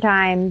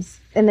sometimes,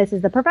 and this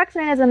is the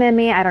perfectionism in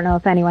me, I don't know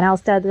if anyone else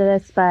does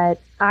this,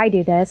 but I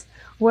do this,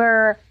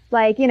 where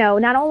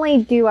not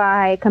only do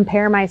I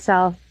compare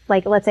myself,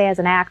 like, let's say as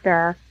an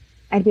actor,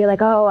 I'd be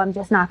like, oh, I'm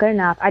just not good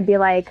enough. I'd be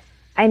like,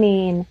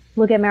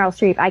 look at Meryl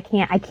Streep. I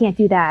can't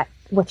do that,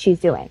 what she's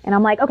doing. And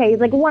I'm like, okay,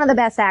 like one of the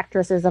best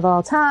actresses of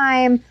all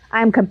time.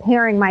 I'm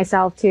comparing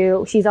myself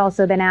to, she's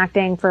also been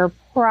acting for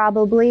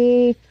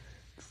probably,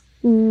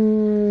 how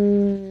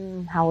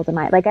old am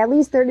I? Like at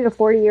least 30 to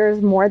 40 years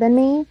more than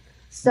me.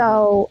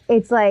 So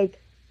it's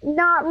like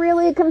not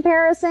really a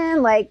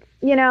comparison. Like,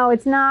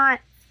 it's not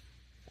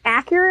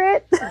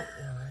accurate.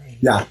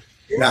 Yeah.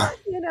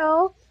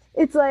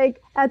 It's like,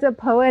 as a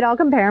poet, I'll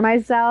compare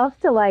myself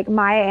to like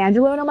Maya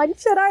Angelou, and I'm like,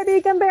 should I be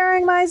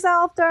comparing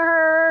myself to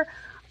her?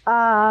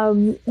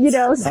 Not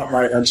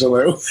Maya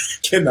Angelou.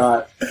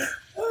 Cannot.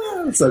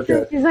 It's so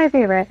good. She's my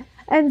favorite.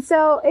 And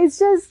so it's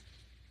just,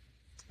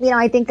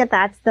 I think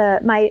that's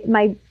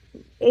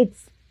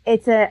it's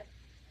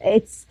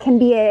can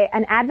be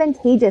an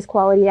advantageous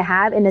quality to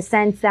have in the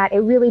sense that it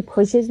really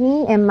pushes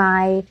me in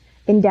my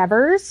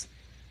endeavors.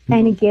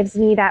 And it gives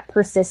me that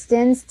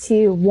persistence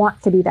to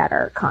want to be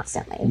better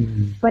constantly.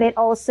 But it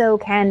also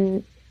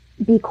can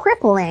be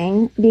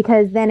crippling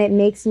because then it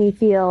makes me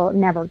feel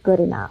never good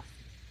enough.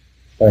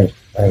 Right.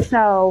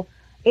 So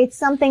it's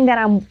something that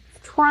I'm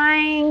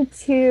trying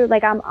to,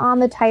 like, I'm on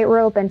the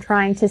tightrope and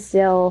trying to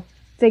still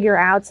figure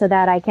out so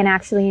that I can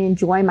actually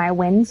enjoy my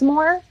wins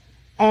more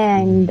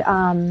and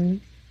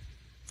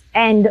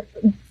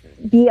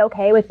be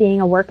okay with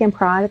being a work in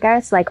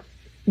progress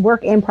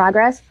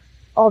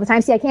all the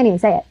time. See, I can't even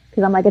say it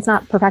because I'm like, it's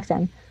not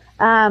perfection.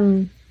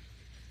 Do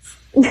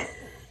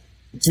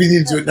we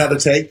need to do another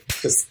take?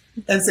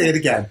 And say it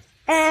again.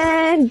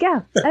 And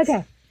go.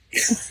 Okay.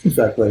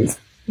 Exactly.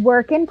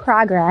 Work in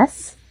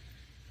progress.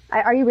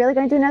 Are you really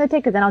going to do another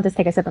take? Because then I'll just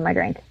take a sip of my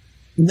drink.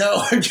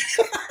 No.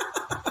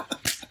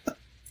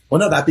 Well,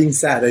 no, that being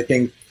said, I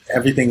think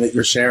everything that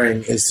you're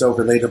sharing is so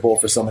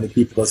relatable for so many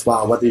people as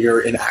well. Whether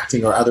you're in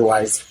acting or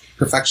otherwise,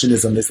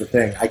 perfectionism is the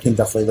thing. I can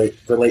definitely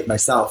relate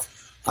myself.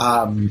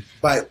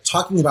 But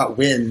talking about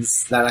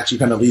wins, that actually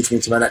kind of leads me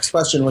to my next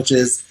question, which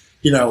is,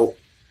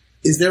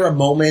 is there a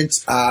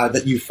moment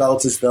that you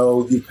felt as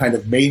though you kind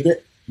of made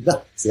it?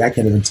 See, I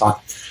can't even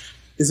talk.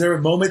 Is there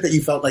a moment that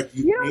you felt like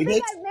you made it? You don't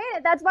think I've made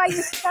it. That's why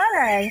you're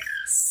stuttering.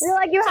 You're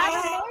like, you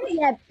haven't made it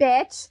yet,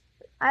 bitch.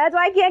 That's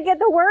why I can't get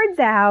the words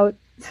out.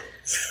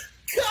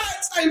 God,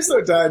 I'm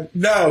so done.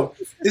 No.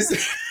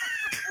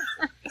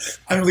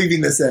 I'm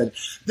leaving this in.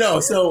 No,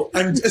 so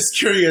I'm just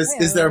curious,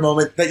 is there a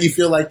moment that you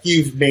feel like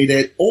you've made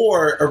it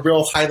or a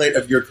real highlight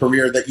of your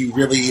career that you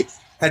really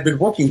had been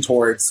working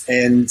towards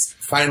and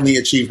finally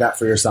achieved that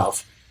for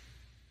yourself?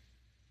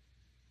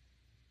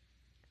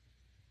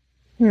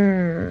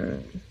 Where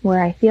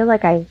I feel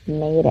like I've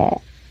made it.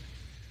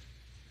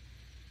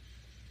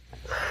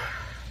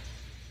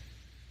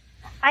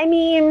 I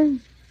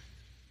mean,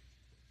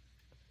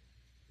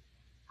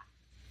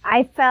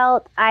 I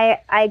felt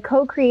I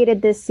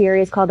co-created this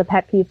series called The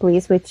Pet Peeve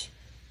Police, which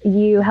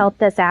you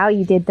helped us out.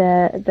 You did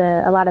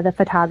a lot of the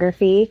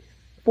photography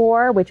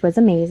for, which was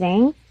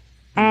amazing.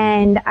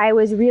 And I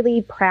was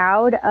really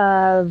proud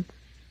of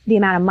the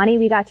amount of money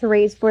we got to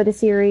raise for the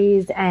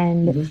series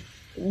and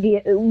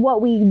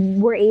what we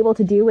were able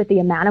to do with the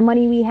amount of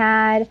money we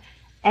had.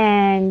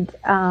 And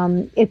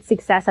its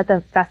success at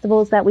the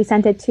festivals that we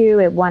sent it to.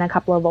 It won a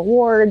couple of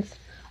awards.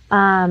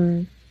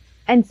 And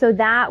so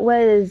that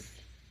was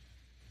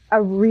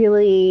a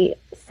really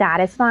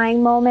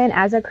satisfying moment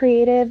as a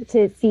creative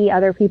to see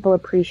other people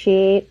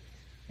appreciate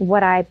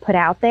what I put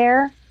out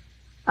there.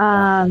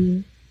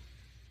 But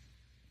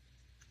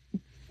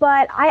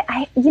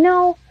I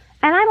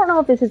and I don't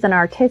know if this is an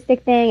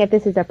artistic thing, if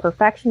this is a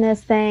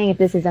perfectionist thing, if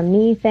this is a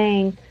me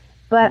thing,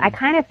 but I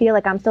kind of feel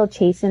like I'm still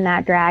chasing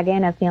that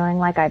dragon of feeling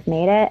like I've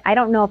made it. I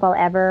don't know if I'll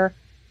ever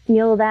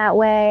feel that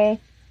way.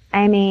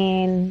 I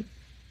mean,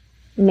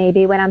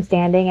 maybe when I'm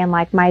standing in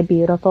like my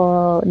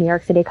beautiful New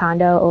York City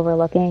condo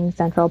overlooking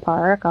Central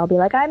Park, I'll be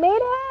like, I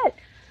made it.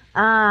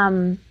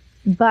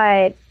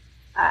 But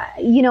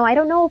I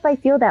don't know if I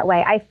feel that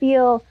way. I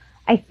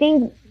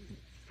think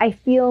I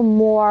feel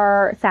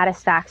more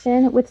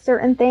satisfaction with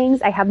certain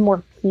things. I have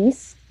more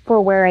peace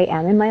for where I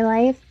am in my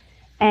life.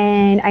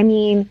 And I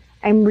mean,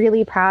 I'm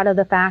really proud of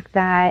the fact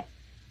that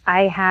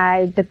I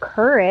had the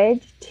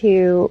courage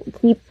to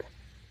keep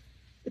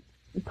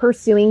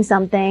pursuing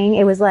something.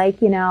 It was like,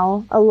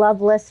 a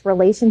loveless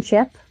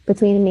relationship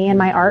between me and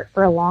my art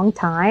for a long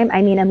time.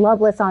 I mean, and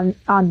loveless on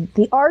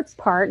the art's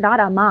part, not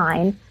on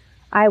mine.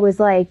 I was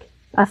like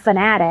a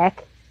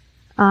fanatic.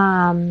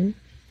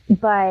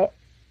 But,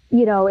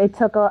 it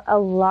took a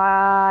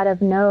lot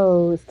of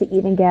no's to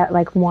even get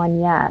like one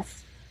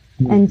yes.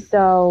 And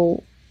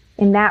so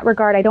in that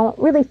regard, I don't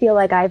really feel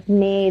like I've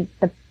made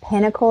the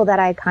pinnacle that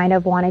I kind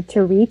of wanted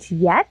to reach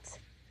yet,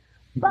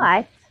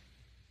 but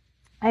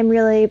I'm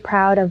really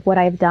proud of what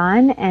I've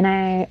done.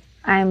 And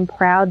I'm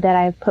proud that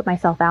I've put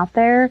myself out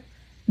there,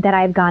 that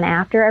I've gone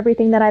after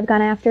everything that I've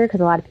gone after, because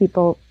a lot of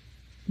people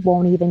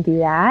won't even do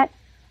that.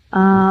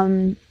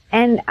 And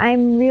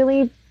I'm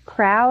really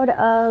proud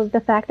of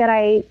the fact that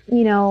I,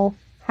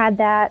 had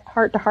that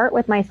heart to heart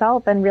with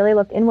myself and really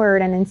looked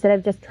inward. And instead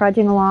of just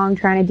trudging along,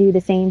 trying to do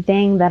the same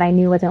thing that I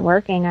knew wasn't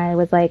working, I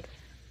was like,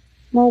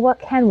 well, what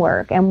can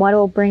work and what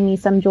will bring me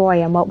some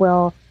joy and what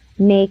will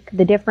make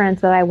the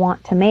difference that I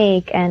want to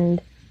make? And,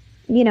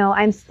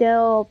 I'm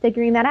still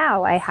figuring that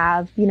out. I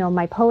have,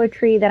 my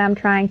poetry that I'm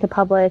trying to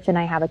publish, and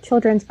I have a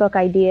children's book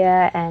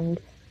idea, and,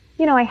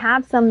 I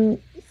have some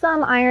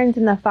irons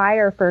in the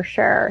fire for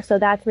sure. So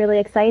that's really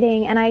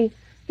exciting. And I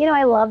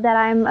love that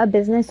I'm a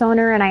business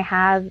owner and I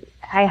have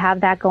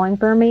that going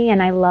for me,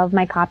 and I love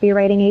my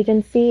copywriting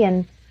agency,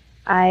 and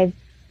I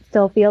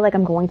still feel like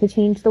I'm going to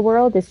change the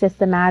world. It's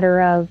just a matter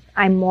of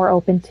I'm more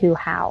open to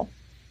how.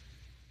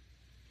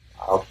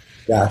 Oh,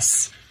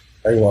 yes.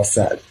 Very well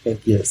said.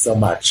 Thank you so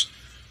much.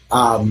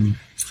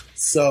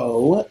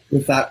 So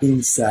with that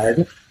being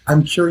said,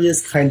 I'm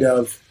curious kind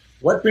of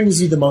what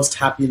brings you the most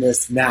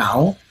happiness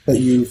now that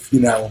you've,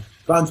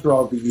 gone through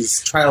all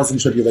these trials and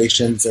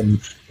tribulations and,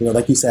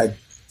 like you said,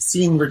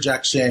 seeing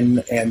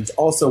rejection and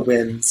also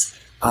wins,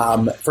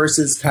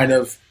 versus kind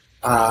of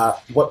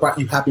what brought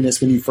you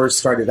happiness when you first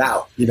started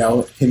out?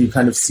 Can you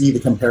kind of see the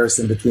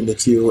comparison between the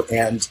two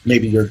and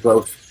maybe your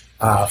growth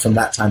from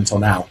that time till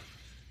now?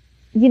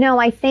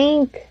 I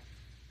think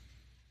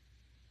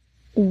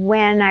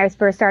when I was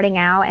first starting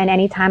out and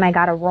anytime I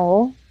got a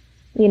role,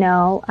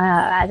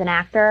 as an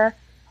actor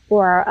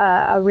or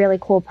a really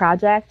cool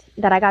project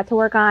that I got to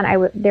work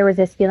on, there was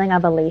this feeling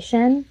of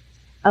elation,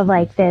 of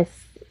like this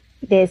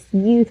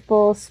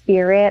youthful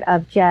spirit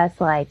of just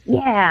like,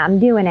 yeah, I'm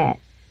doing it.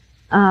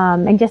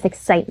 And just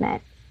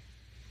excitement.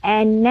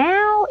 And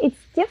now it's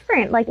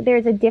different. Like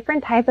there's a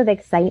different type of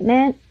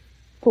excitement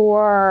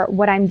for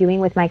what I'm doing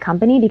with my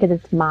company because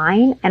it's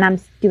mine and I'm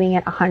doing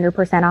it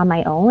 100% on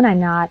my own. I'm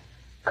not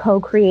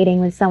co-creating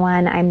with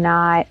someone. I'm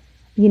not,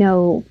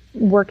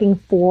 working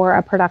for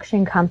a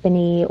production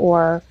company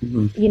or,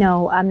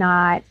 I'm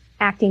not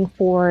acting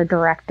for a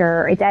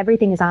director.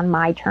 Everything is on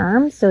my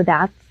terms. So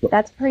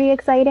that's pretty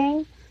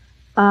exciting.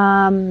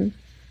 I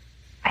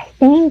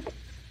think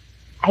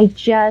I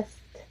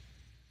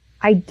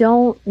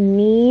don't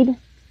need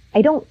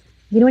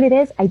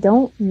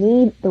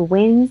the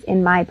wins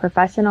in my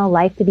professional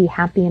life to be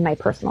happy in my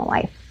personal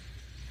life.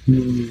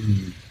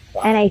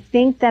 Wow. And I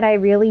think that I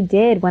really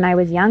did when I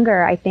was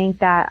younger. I think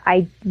that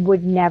I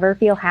would never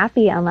feel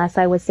happy unless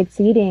I was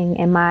succeeding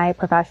in my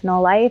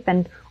professional life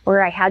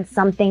or I had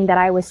something that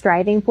I was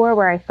striving for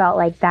where I felt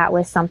like that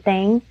was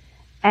something.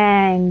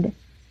 And,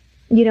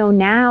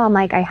 now I'm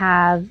like, I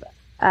have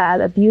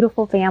a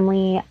beautiful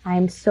family.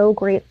 I'm so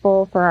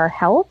grateful for our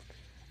health.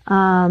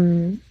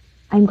 I'm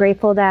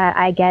grateful that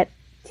I get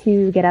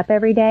to get up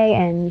every day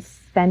and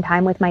spend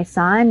time with my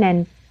son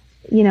and,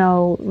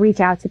 reach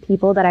out to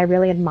people that I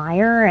really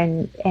admire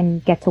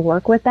and get to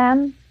work with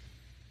them.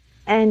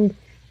 And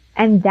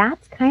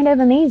that's kind of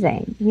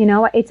amazing.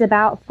 It's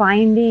about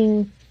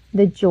finding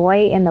the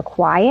joy in the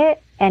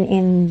quiet and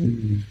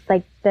in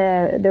like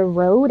the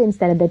road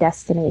instead of the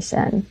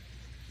destination.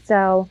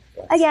 So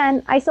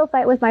again, I still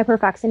fight with my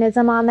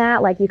perfectionism on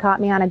that. Like you caught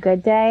me on a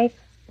good day,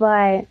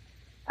 but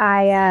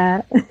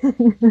I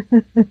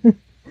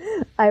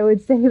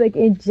would say like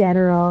in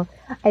general,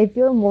 I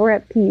feel more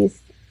at peace.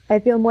 So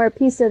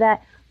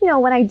that,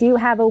 when I do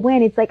have a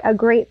win, it's like a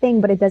great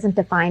thing, but it doesn't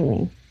define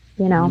me,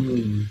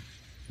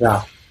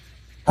 Yeah,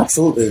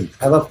 absolutely.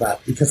 I love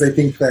that because I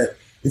think that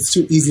it's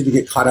too easy to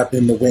get caught up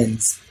in the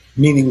wins,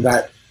 meaning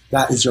that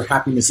is your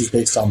happiness is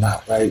based on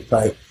that, right?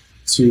 But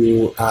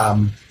so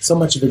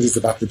much of it is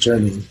about the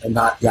journey and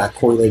not,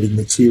 correlating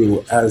the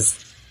two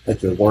as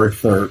like your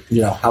worth or,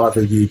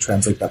 however you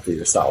translate that for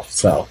yourself.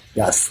 So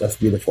yes, that's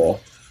beautiful.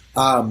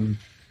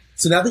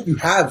 So now that you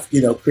have,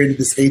 created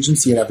this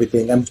agency and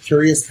everything, I'm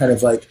curious kind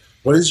of like,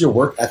 what is your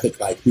work ethic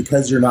like?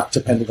 Because you're not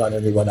depending on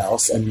anyone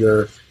else and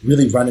you're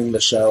really running the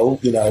show,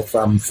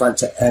 from front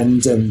to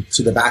end and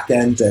to the back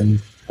end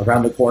and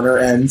around the corner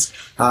end.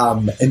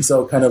 And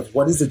so kind of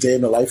what is a day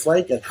in the life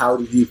like and how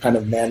do you kind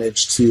of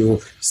manage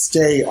to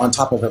stay on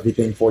top of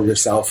everything for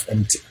yourself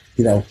and,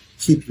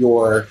 keep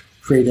your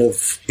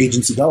creative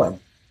agency going?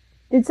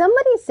 Did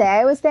somebody say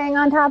I was staying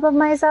on top of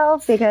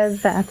myself?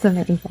 Because that's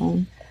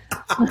amazing.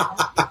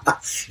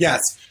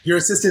 Yes, your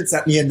assistant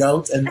sent me a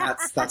note, and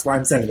that's why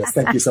I'm saying this.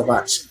 Thank you so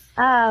much.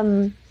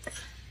 I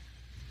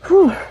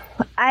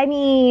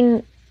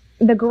mean,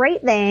 the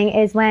great thing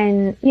is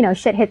when,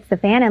 shit hits the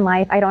fan in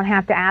life, I don't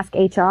have to ask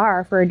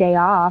HR for a day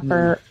off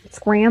or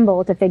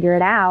scramble to figure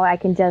it out. I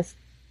can just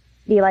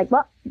be like,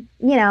 well,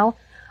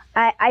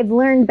 I've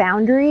learned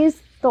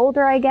boundaries the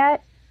older I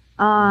get.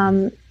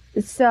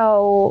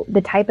 So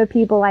the type of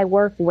people I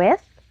work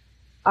with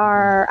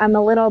I'm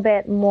a little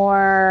bit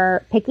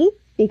more picky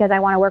because I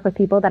want to work with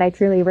people that I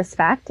truly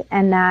respect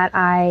and that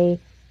I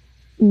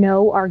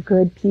know are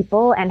good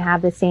people and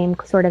have the same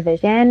sort of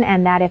vision,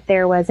 and that if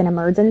there was an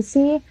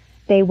emergency,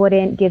 they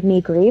wouldn't give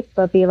me grief,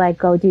 but be like,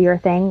 go do your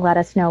thing. Let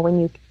us know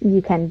when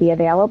you can be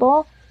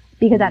available,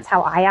 because that's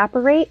how I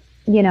operate,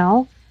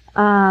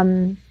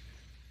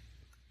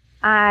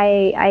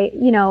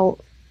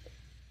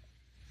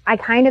 I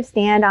kind of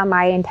stand on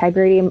my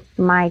integrity,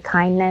 my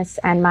kindness,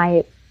 and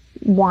my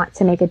want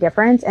to make a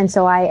difference. And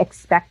so I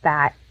expect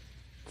that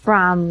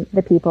from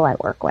the people I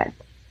work with.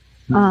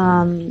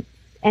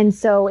 And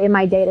so in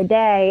my day to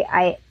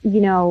day,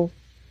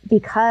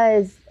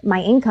 because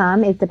my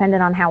income is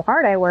dependent on how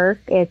hard I work,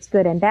 it's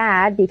good and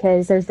bad,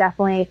 because there's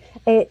definitely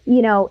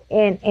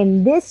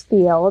in this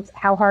field,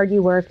 how hard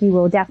you work, you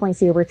will definitely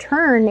see a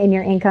return in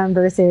your income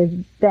versus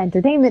the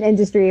entertainment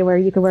industry where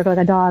you could work like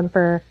a dog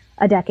for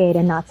a decade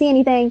and not see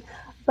anything.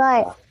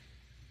 But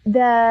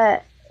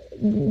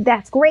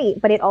that's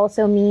great, but it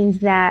also means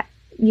that,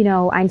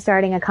 I'm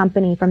starting a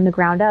company from the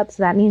ground up.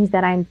 So that means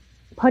that I'm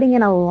putting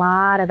in a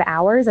lot of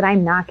hours that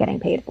I'm not getting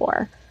paid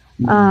for.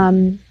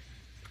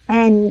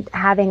 And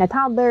having a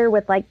toddler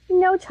with like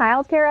no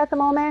childcare at the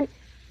moment,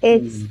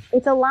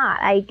 it's a lot.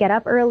 I get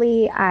up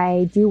early.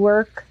 I do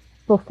work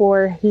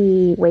before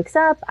he wakes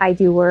up. I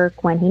do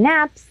work when he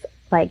naps,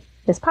 like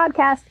this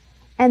podcast.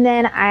 And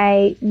then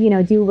I,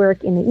 do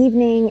work in the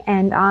evening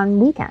and on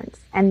weekends.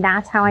 And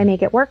that's how I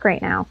make it work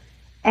right now.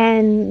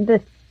 And the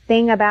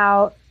thing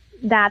about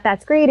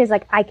that's great is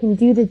like I can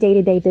do the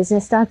day-to-day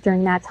business stuff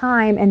during that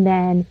time. And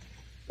then,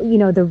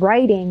 the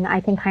writing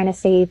I can kind of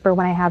save for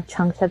when I have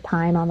chunks of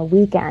time on the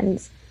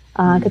weekends.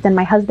 Because then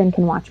my husband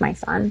can watch my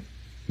son.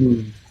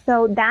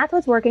 So that's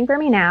what's working for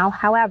me now.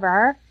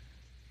 However,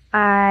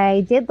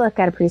 I did look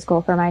at a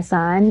preschool for my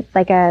son,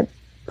 like a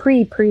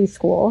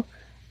preschool.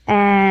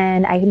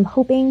 And I'm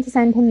hoping to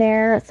send him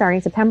there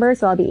starting September,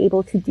 so I'll be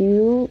able to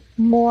do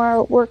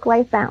more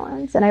work-life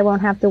balance, and I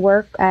won't have to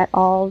work at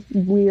all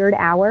weird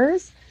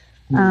hours.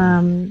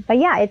 But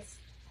yeah, it's,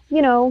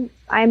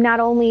 I'm not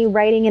only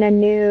writing in a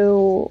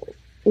new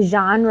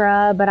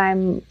genre, but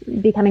I'm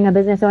becoming a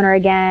business owner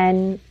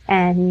again,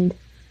 and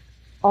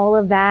all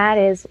of that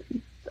is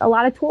a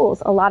lot of tools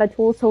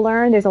to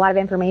learn. There's a lot of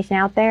information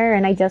out there,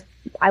 and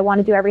I want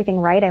to do everything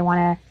right. I want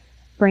to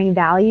bring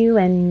value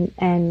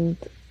and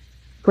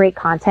great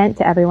content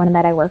to everyone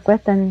that I work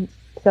with. And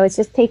so it's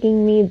just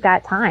taking me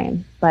that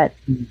time, but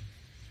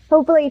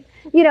hopefully,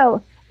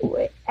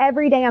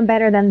 every day I'm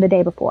better than the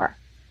day before.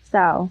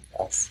 So,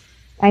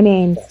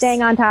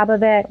 staying on top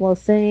of it, we'll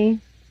see.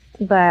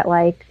 But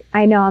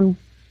I know I'm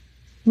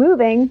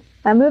moving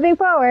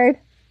forward.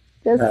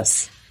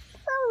 Just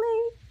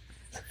slowly.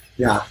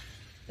 Yeah.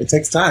 It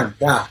takes time.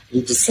 Yeah.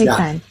 You just,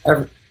 time.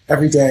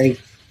 Every day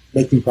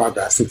making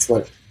progress. It's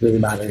what really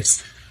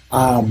matters.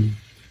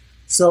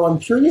 So I'm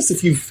curious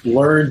if you've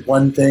learned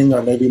one thing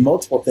or maybe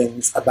multiple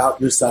things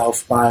about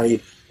yourself by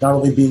not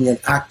only being an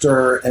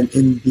actor and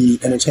in the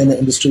entertainment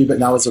industry, but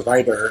now as a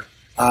writer,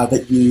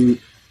 that you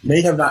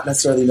may have not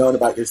necessarily known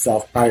about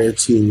yourself prior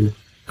to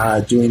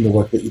doing the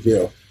work that you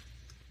do.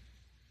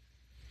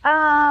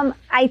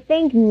 I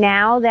think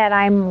now that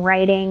I'm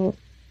writing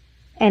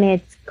and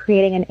it's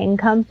creating an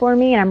income for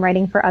me and I'm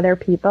writing for other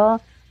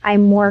people,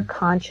 I'm more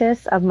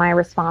conscious of my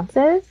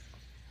responses.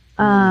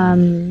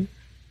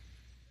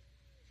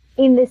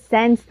 In the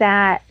sense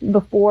that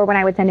before, when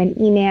I would send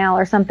an email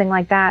or something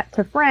like that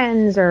to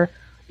friends or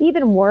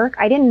even work,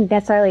 I didn't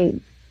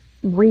necessarily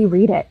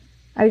reread it.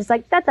 I was just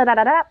like,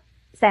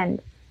 send,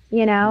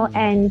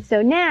 And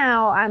so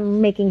now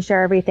I'm making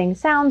sure everything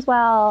sounds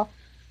well,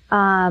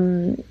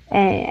 and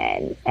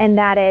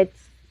that it's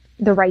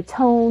the right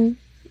tone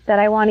that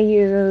I want to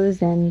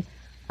use, and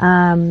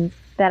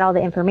that all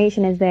the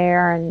information is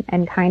there,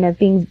 and kind of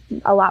being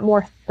a lot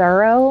more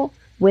thorough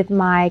with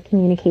my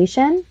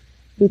communication.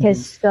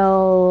 Because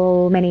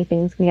so many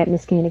things can get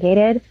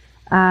miscommunicated.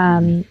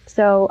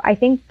 So I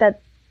think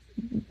that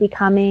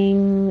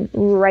becoming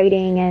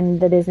writing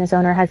and the business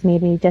owner has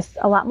made me just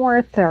a lot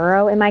more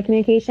thorough in my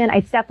communication.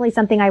 It's definitely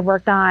something I've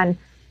worked on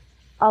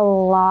a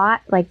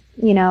lot,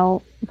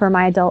 for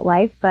my adult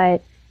life,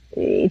 but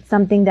it's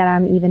something that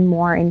I'm even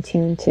more in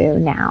tune to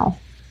now.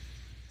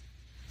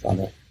 Got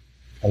it.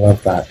 I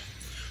love that.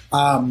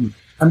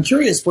 I'm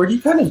curious, where do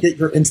you kind of get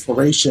your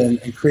inspiration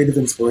and creative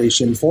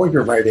inspiration for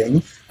your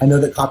writing? I know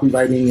that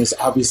copywriting is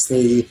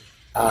obviously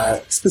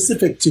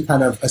specific to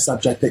kind of a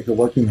subject that you're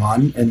working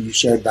on, and you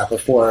shared that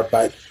before,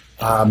 but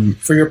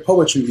for your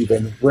poetry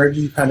even, where do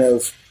you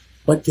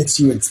what gets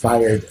you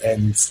inspired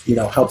and,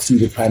 helps you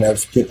to kind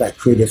of get that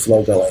creative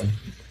flow going?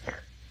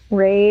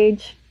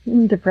 Rage,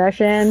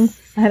 depression,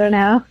 I don't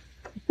know.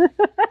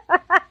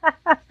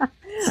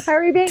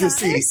 Are we being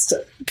deceased?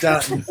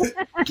 Done.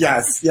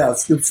 Yes.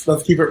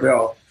 Let's keep it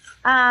real.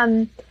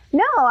 No,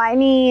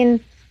 I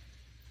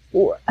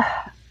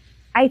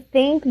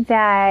think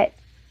that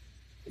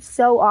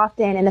so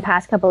often in the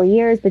past couple of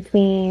years,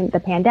 between the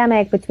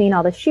pandemic, between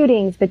all the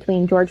shootings,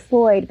 between George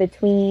Floyd,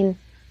 between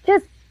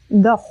just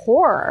the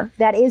horror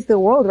that is the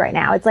world right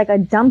now, it's like a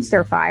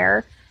dumpster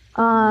fire.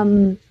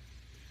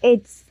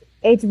 It's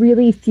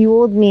really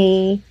fueled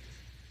me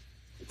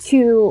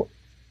to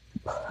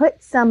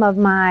put some of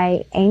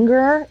my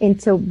anger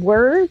into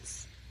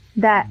words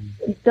that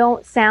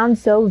don't sound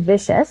so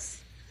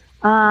vicious,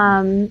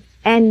 and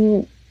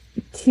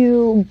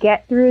to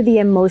get through the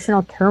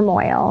emotional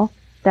turmoil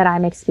that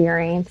I'm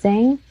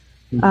experiencing,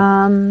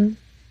 and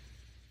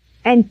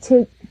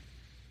to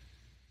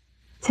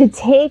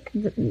take,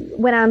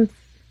 when I'm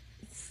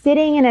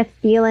sitting in a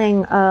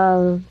feeling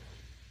of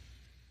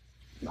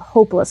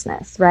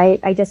hopelessness,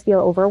 right? I just feel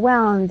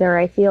overwhelmed, or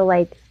I feel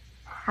like,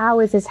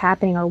 how is this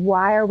happening, or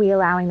why are we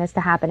allowing this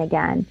to happen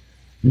again?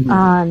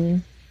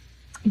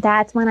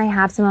 That's when I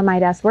have some of my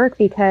best work,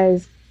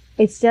 because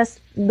it's just,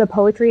 the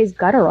poetry is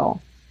guttural.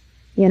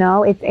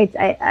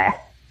 I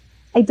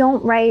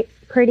don't write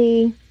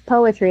pretty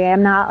poetry.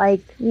 I'm not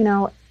like,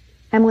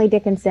 Emily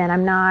Dickinson.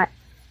 I'm not,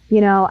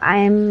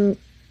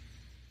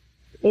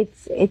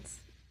 it's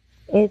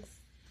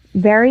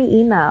very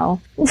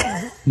emo.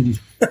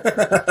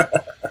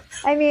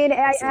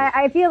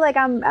 I feel like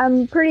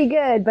I'm pretty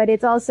good, but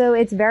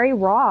it's very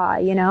raw,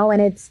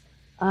 and it's,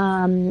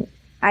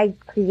 I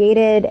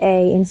created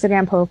a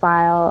Instagram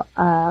profile,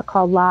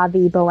 called La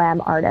Vie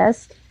Bohème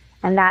Artist,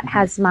 and that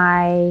has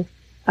a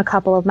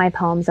couple of my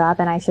poems up,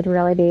 and I should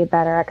really be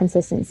better at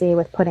consistency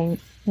with putting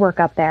work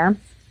up there.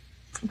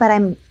 but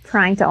I'm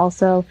trying to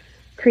also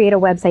create a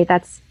website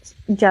that's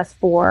just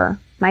for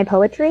my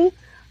poetry.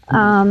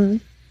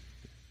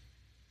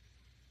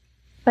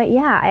 But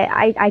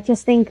yeah, I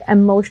just think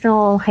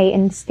emotional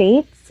heightened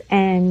states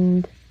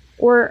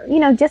or,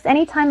 just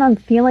anytime I'm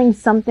feeling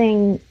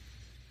something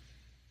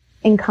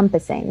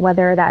encompassing,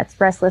 whether that's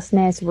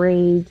restlessness,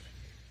 rage,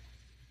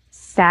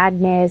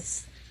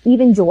 sadness,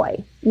 even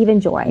joy.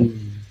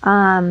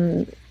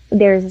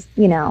 There's,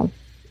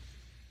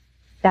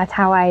 that's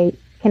how I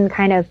can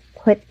kind of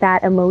put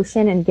that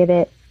emotion and give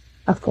it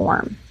a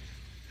form.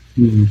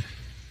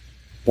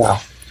 Yeah.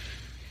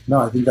 No,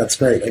 I think that's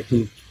great. I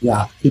think,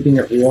 keeping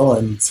it real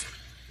and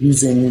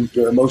using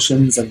your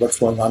emotions and what's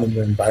going on in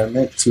your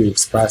environment to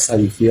express how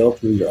you feel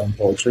through your own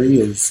poetry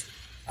is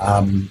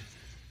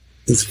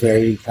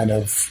very kind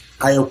of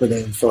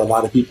eye-opening for a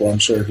lot of people, I'm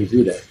sure, who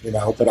read it,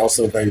 but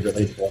also very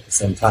relatable at the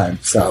same time.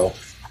 So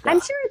I'm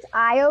sure it's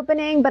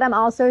eye-opening, but I'm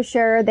also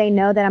sure they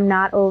know that I'm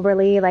not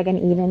overly like an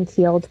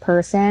even-keeled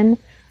person.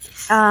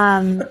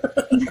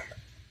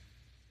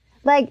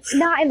 Like,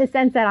 not in the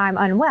sense that I'm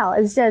unwell.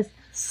 It's just,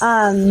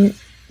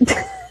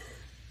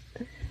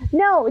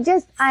 no,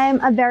 just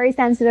I'm a very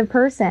sensitive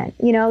person.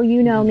 You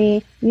know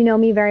me,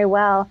 very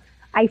well.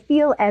 I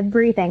feel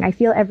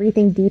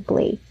everything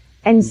deeply.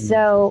 And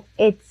so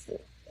it's,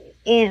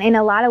 in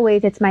a lot of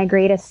ways, it's my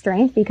greatest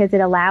strength because it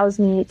allows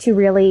me to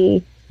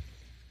really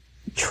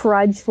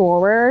trudge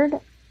forward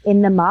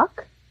in the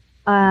muck,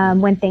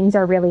 when things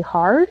are really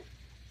hard.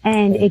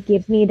 And it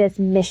gives me this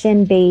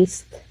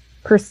mission-based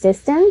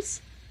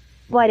persistence,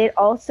 but it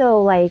also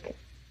like,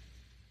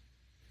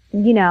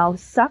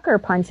 sucker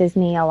punches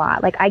me a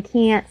lot. Like I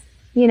can't,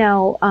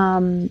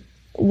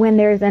 when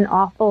there's an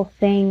awful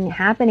thing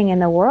happening in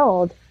the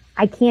world,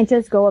 I can't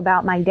just go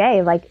about my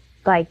day like,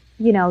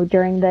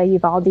 during the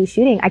Uvalde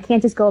shooting, I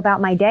can't just go about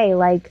my day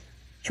like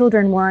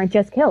children weren't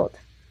just killed.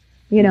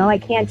 I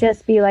can't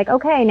just be like,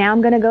 okay, now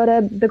I'm going to go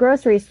to the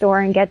grocery store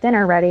and get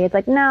dinner ready. It's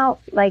like, no,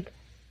 like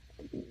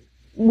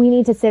we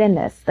need to sit in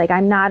this. Like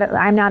I'm not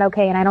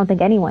okay. And I don't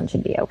think anyone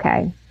should be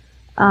okay.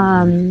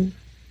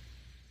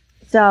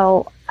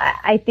 So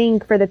I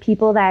think for the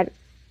people that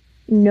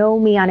know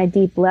me on a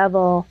deep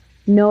level,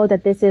 know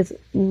that this is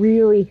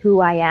really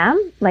who I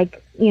am.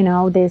 Like,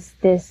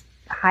 this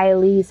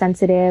highly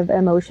sensitive,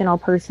 emotional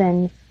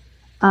person,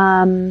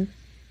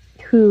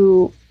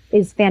 who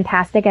is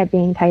fantastic at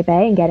being type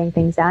A and getting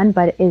things done,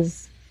 but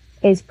is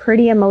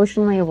pretty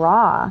emotionally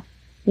raw,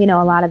 a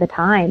lot of the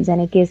times.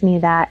 And it gives me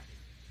that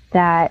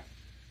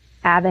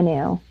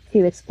avenue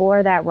to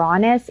explore that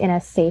rawness in a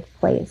safe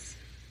place.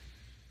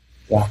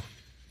 Yeah,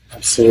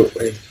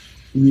 absolutely.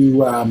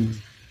 You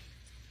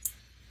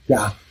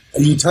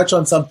touch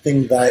on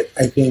something that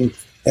I think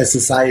as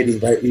society,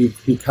 right,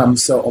 we've become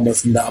so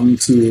almost numb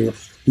to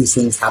these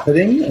things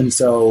happening. And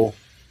so,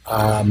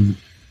 I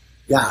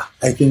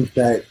think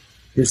that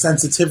your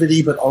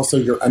sensitivity, but also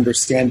your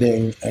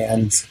understanding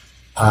and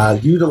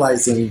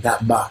utilizing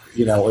that muck,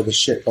 or the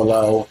shit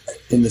below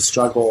in the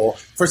struggle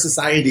for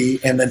society,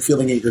 and then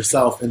feeling it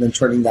yourself and then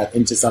turning that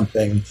into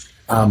something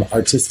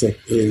artistic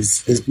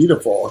is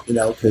beautiful,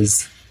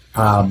 because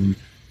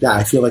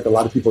I feel like a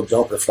lot of people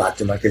don't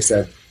reflect. And like I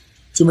said,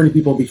 too many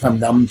people become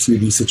numb to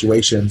these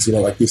situations,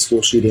 like these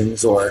school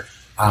shootings or,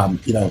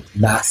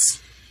 mass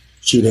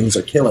shootings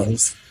or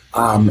killings.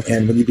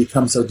 And when you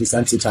become so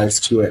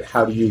desensitized to it,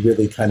 how do you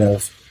really kind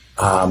of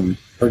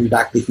bring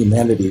back the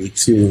humanity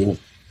to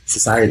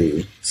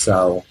society?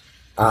 So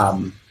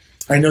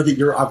I know that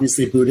you're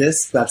obviously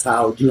Buddhist. That's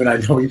how you and I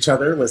know each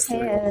other, was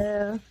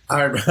through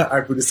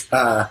our Buddhist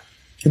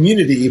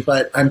community.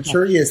 But I'm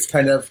curious,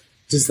 kind of,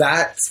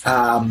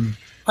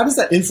 how does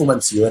that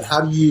influence you, and how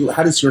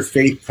does your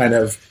faith kind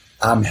of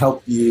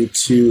help you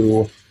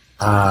to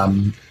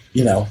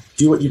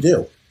do what you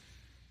do?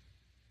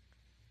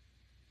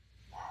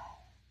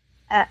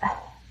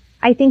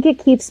 I think it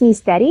keeps me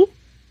steady.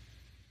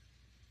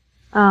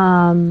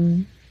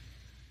 When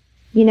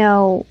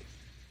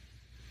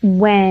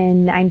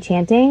I'm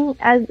chanting,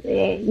 as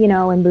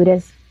in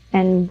Buddhist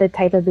and the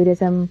type of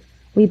Buddhism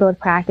we both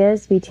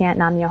practice, we chant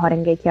Nam Myoho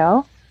Renge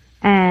Kyo.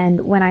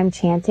 And when I'm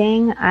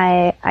chanting,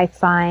 I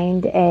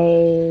find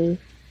a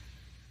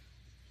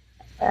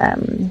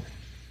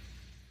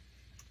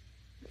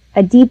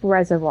deep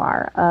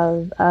reservoir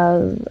of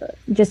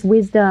just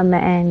wisdom,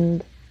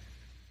 and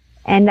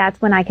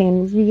that's when I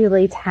can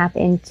really tap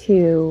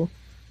into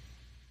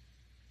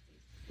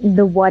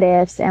the what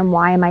ifs and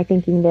why am I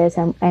thinking this,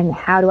 and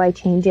how do I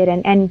change it,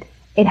 and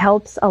it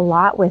helps a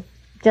lot with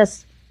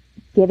just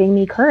giving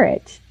me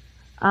courage,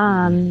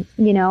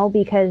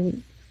 because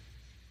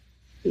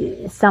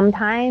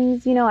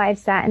sometimes, I've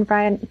sat in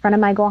front of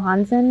my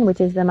Gohanzen, which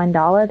is the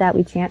mandala that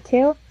we chant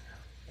to.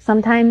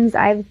 Sometimes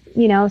I've,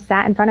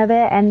 sat in front of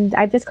it and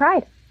I've just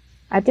cried.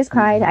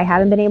 I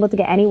haven't been able to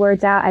get any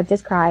words out. I've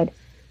just cried.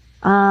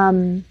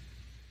 But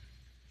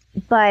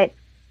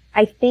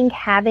I think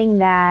having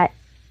that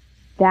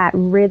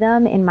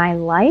rhythm in my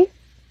life,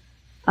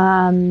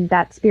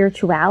 that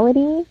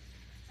spirituality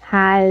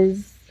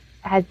has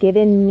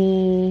given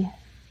me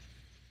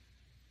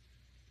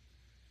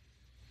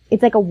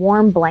it's like a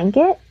warm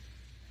blanket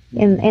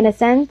in a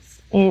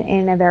sense,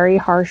 in a very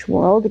harsh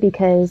world,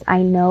 because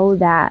I know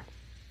that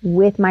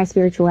with my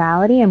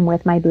spirituality and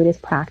with my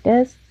Buddhist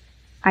practice,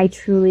 I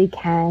truly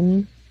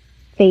can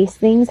face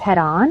things head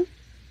on,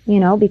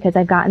 because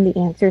I've gotten the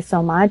answers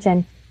so much.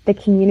 And the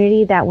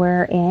community that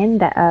we're in,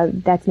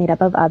 that's made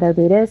up of other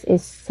Buddhists,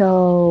 is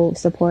so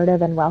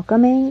supportive and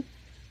welcoming.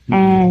 Mm-hmm.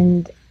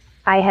 And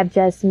I have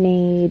just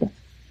made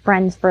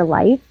friends for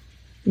life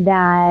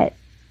that,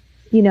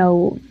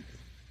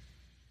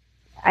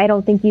 I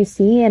don't think you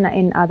see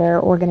in other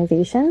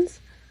organizations.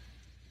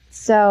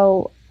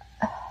 So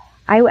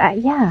I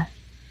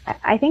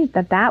think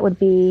that would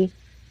be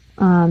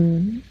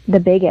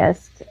the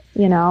biggest,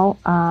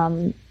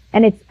 and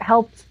it's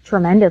helped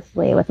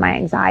tremendously with my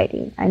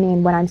anxiety. I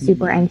mean, when I'm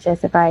super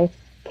anxious, if I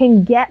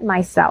can get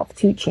myself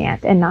to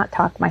chant and not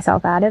talk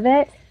myself out of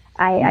it,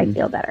 I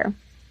feel better.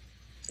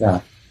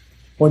 Yeah.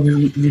 Well,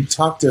 you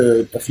talked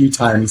a few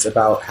times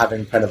about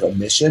having kind of a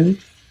mission,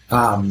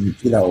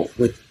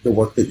 with the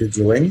work that you're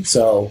doing.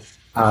 So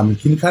can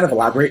you kind of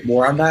elaborate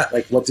more on that?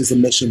 Like, what does a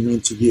mission mean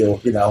to you?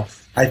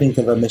 I think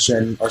of a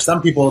mission, or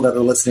some people that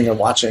are listening and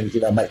watching,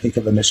 might think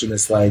of a mission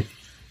as like,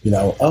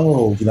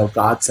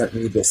 God sent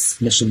me this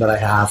mission that I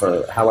have,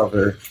 or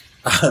however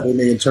they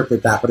may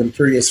interpret that. But I'm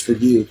curious for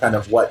you, kind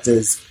of what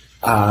does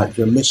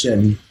your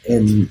mission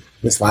in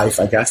this life,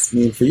 I guess,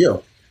 mean for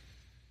you?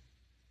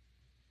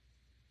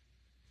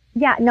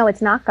 Yeah, no,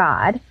 it's not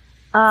God.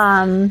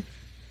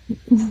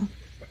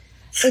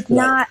 It's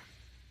not,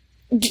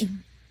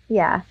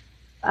 yeah.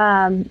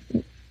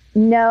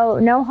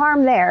 No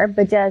harm there,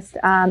 but just,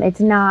 it's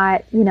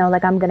not,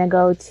 like I'm going to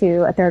go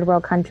to a third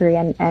world country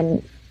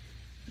and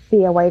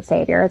be a white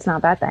savior. It's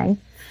not that thing.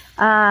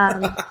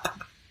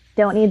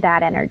 Don't need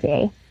that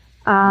energy.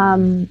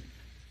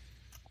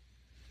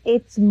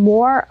 It's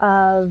more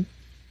of,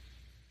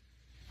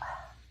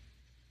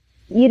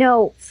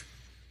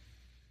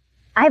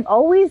 I've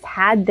always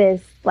had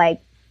this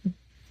like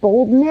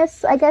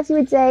boldness, I guess you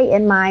would say,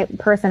 in my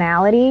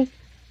personality,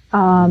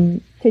 to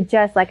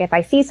just like, if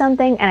I see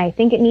something and I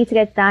think it needs to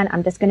get done,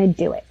 I'm just going to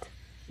do it,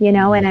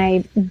 and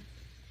I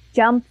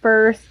jump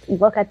first,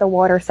 look at the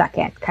water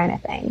second kind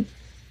of thing.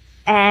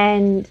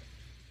 And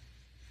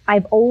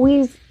I've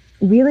always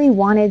really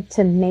wanted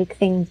to make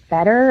things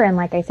better. And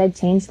like I said,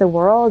 change the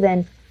world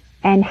and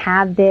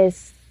have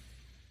this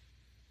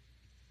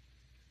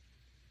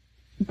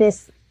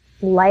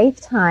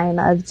lifetime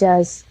of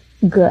just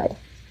good.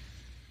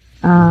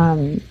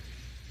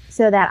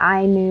 So that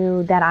I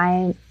knew that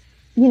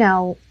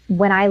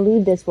when I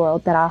leave this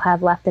world, that I'll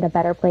have left it a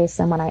better place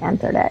than when I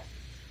entered it.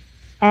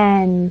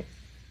 And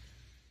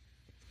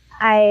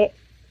I,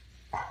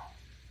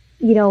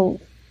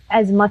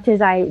 as much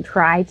as I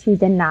try to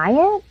deny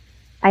it,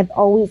 I've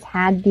always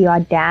had the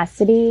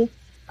audacity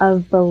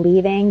of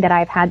believing that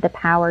I've had the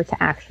power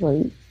to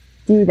actually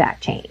do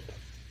that change.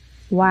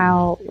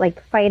 While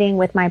like fighting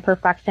with my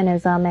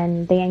perfectionism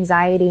and the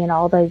anxiety and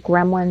all the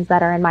gremlins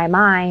that are in my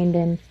mind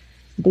and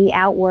the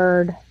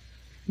outward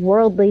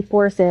worldly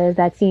forces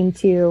that seem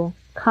to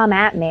come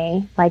at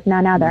me like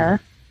none other.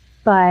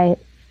 But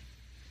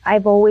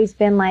I've always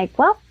been like,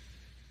 well,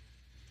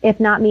 if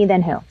not me,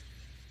 then who?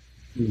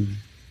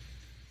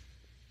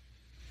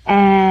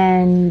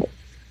 And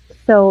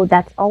so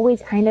that's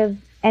always kind of,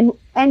 and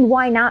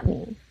why not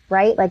me,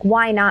 right? Like,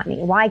 why not me?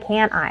 Why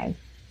can't I?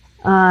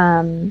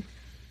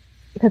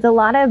 Because a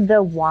lot of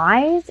the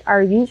whys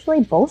are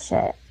usually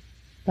bullshit,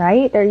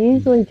 right? They're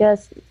usually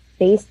just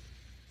based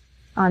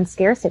on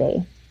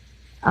scarcity.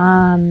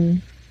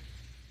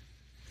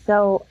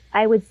 So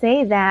I would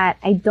say that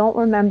I don't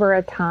remember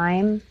a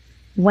time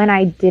when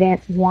I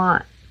didn't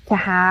want to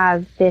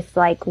have this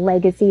like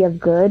legacy of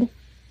good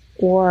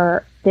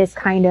or this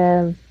kind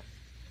of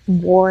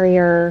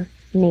warrior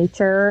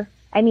nature.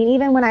 I mean,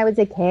 even when I was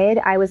a kid,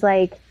 I was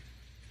like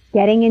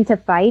getting into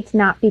fights,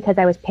 not because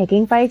I was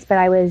picking fights, but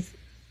I was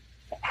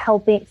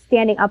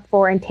standing up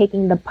for and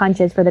taking the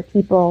punches for the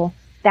people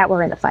that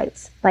were in the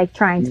fights, like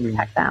trying to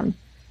protect them.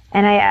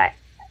 And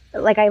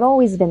I've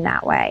always been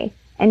that way.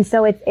 And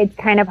so it's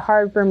kind of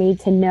hard for me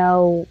to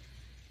know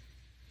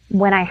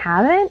when I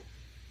haven't.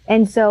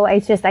 And so I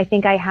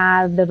think I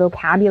have the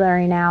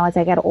vocabulary now as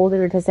I get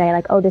older to say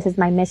like, oh, this is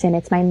my mission.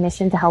 It's my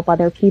mission to help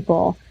other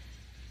people.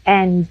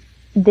 And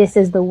this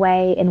is the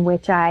way in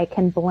which I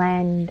can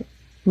blend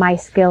my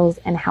skills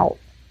and help.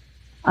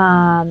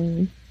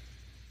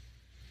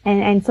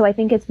 And so I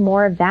think it's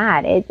more of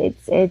that.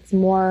 It's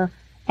more,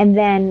 and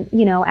then,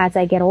 as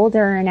I get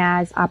older and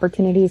as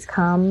opportunities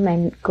come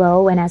and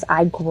go, and as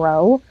I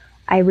grow,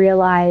 I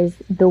realize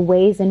the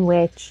ways in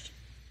which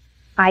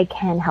I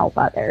can help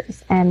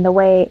others and the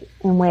way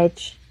in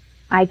which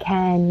I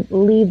can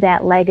leave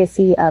that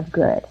legacy of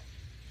good.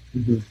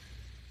 Mm-hmm.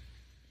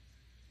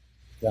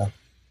 Yeah.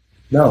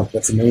 No,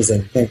 that's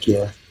amazing. Thank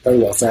you. Very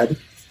well said.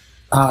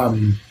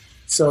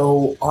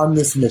 So on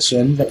this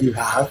mission that you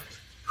have,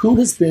 who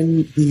has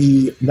been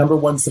the number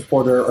one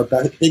supporter or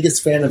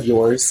biggest fan of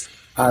yours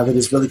that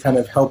has really kind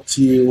of helped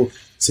you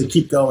to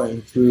keep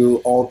going through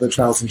all the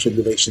trials and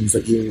tribulations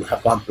that you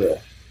have gone through?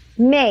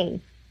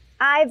 Me.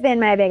 I've been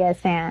my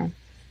biggest fan.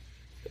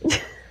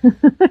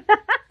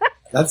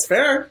 That's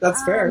fair.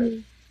 That's fair.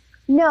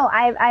 No,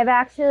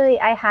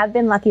 I have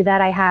been lucky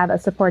that I have a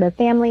supportive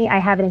family. I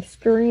have an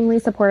extremely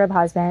supportive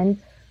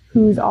husband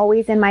who's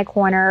always in my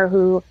corner,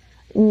 who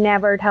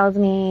never tells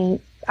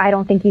me, I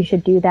don't think you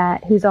should do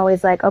that. Who's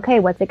always like, okay,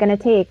 what's it going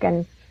to take?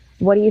 And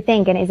what do you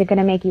think? And is it going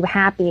to make you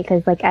happy?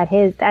 Because like at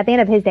the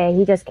end of his day,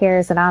 he just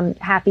cares that I'm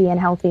happy and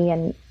healthy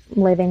and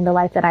living the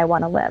life that I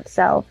want to live.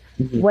 So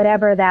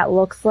whatever that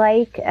looks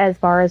like as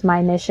far as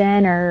my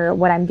mission or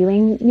what I'm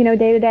doing,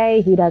 day to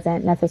day, he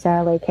doesn't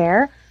necessarily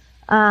care.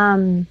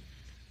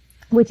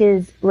 Which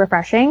is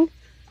refreshing,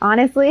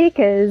 honestly,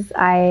 because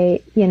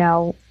coming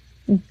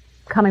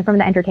from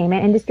the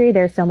entertainment industry,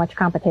 there's so much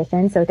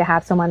competition. So to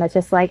have someone that's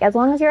just like, as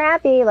long as you're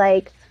happy,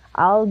 like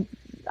I'll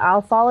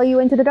follow you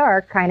into the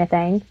dark kind of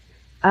thing.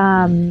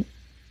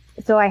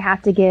 So I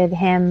have to give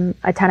him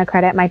a ton of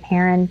credit. My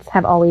parents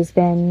have always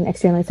been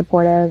extremely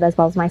supportive, as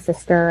well as my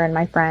sister and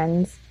my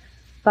friends.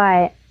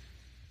 But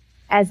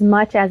as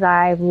much as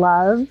I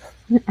love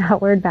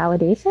outward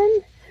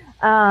validation,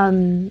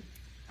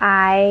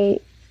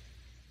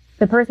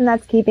 the person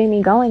that's keeping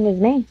me going is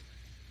me,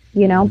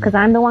 because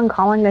I'm the one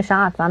calling the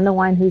shots. I'm the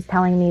one who's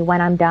telling me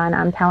when I'm done.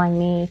 I'm telling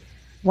me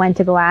when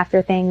to go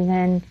after things.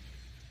 And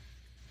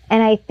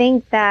I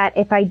think that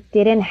if I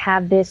didn't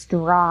have this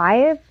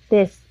drive,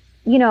 it's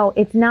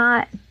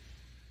not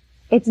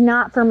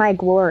for my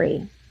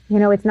glory.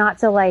 It's not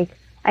to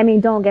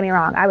don't get me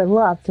wrong. I would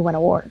love to win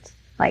awards.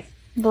 Like,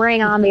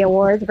 bring on the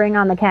awards, bring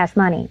on the cash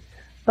money.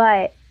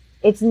 But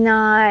it's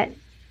not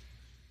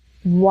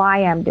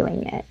why I'm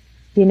doing it.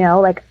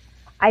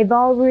 I've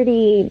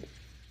already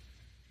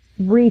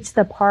reached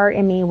the part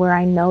in me where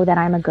I know that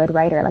I'm a good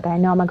writer. Like, I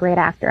know I'm a great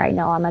actor. I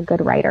know I'm a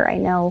good writer. I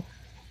know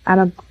I'm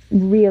a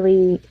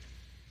really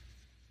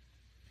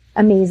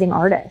amazing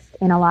artist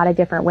in a lot of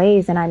different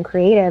ways, and I'm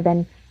creative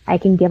and I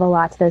can give a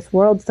lot to this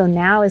world. So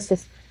now it's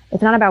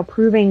not about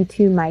proving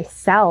to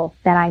myself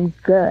that I'm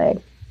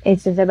good.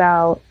 It's just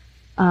about,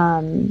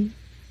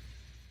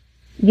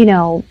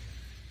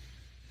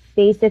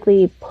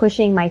 basically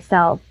pushing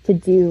myself to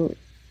do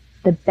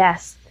the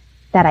best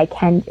that I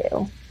can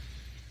do.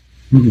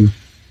 Mm-hmm.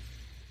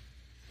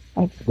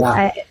 Is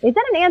that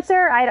an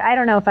answer? I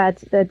don't know if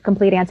that's the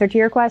complete answer to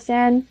your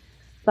question,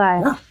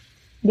 but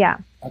yeah.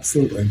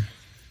 Absolutely.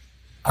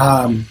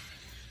 I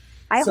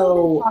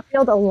hold this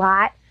field a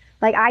lot.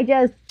 Like, I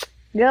just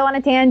go on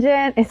a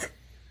tangent.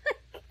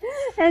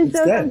 And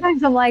so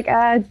sometimes I'm like,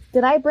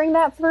 did I bring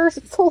that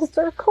first full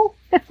circle?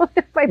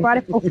 If I brought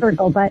it full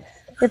circle, but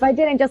if I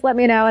didn't, just let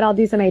me know and I'll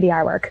do some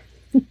ADR work.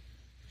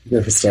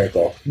 You're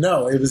hysterical.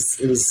 No, it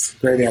was a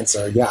great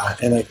answer. Yeah.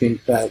 And I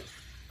think that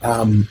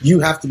you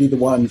have to be the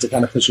one to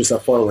kind of push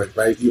yourself forward,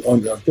 right? You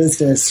own your own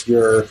business,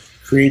 you're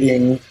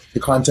creating the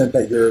content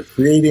that you're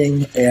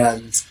creating,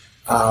 and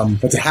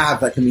but to have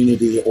that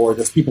community or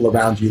those people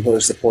around you who are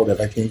supportive,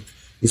 I think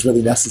is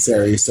really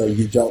necessary, so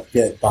you don't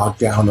get bogged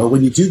down. Or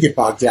when you do get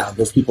bogged down,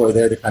 those people are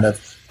there to kind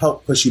of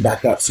help push you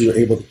back up so you're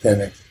able to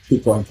kind of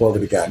keep going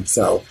forward again.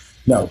 So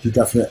no, you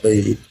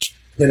definitely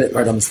hit it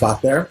right on the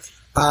spot there.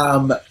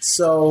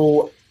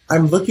 So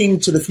I'm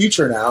looking to the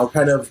future now.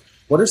 Kind of,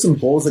 what are some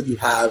goals that you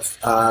have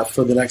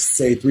for the next,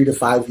 say, 3 to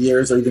 5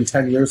 years, or even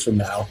 10 years from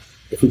now,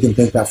 if we can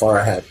think that far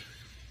ahead?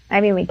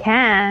 I mean, we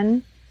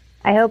can.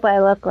 I hope I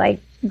look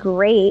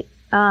great.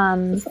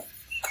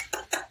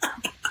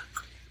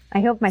 I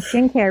hope my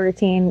skincare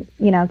routine,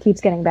 keeps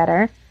getting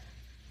better.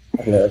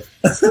 Yeah.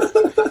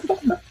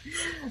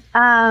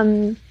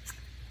 I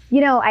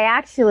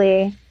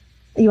actually,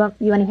 you want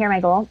to hear my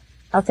goal?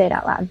 I'll say it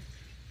out loud.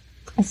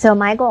 So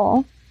my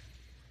goal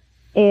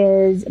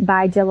is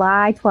by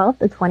July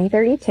 12th of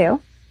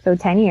 2032, so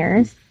 10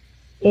 years,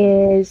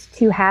 is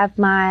to have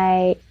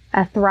a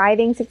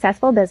thriving,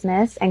 successful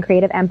business and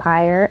creative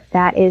empire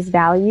that is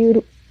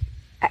valued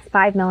at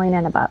 $5 million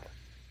and above.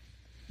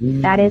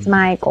 That is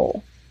my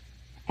goal.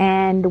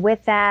 And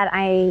with that,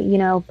 I,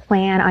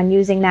 plan on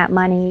using that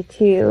money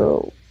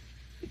to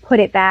put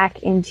it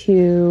back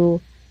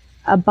into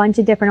a bunch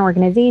of different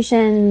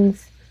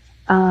organizations.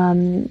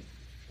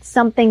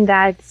 Something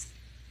that's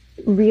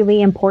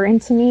really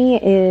important to me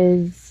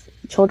is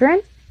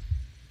children.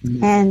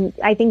 And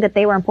I think that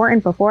they were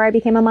important before I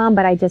became a mom,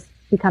 but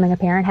becoming a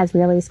parent has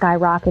really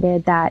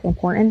skyrocketed that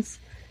importance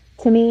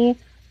to me.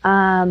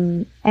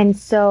 And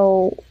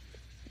so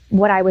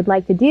what I would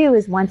like to do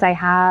is, once I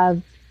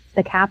have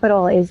the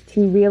capital, is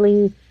to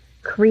really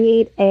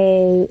create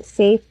a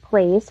safe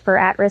place for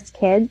at-risk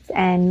kids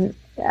and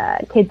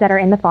kids that are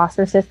in the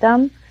foster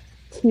system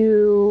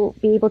to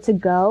be able to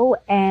go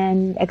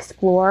and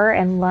explore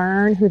and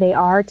learn who they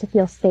are, to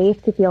feel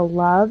safe, to feel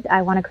loved.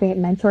 I want to create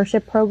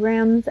mentorship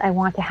programs. I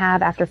want to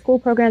have after-school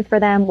programs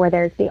for them where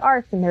there's the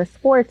arts and there's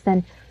sports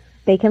and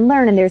they can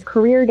learn, and there's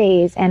career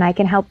days, and I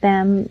can help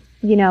them,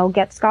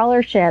 get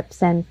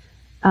scholarships and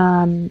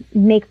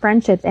make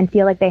friendships and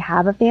feel like they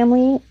have a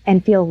family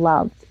and feel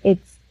loved.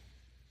 It's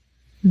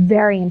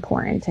very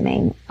important to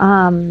me.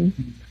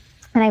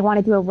 and I want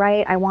to do it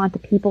right. I want the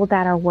people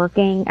that are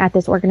working at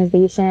this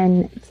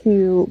organization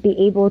to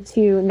be able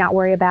to not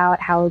worry about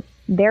how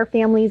their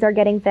families are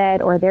getting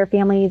fed or their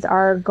families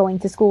are going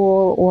to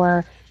school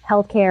or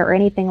healthcare or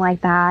anything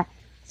like that.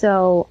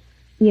 So,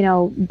 you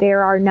know,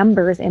 there are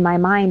numbers in my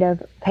mind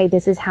of, okay,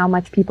 this is how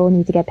much people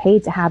need to get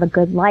paid to have a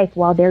good life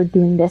while they're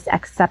doing this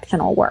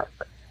exceptional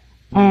work.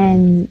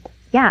 And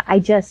yeah,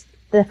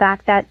 the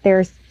fact that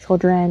there's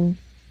children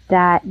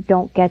that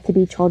don't get to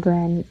be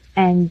children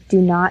and do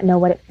not know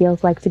what it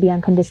feels like to be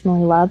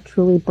unconditionally loved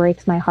truly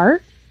breaks my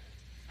heart.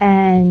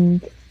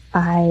 And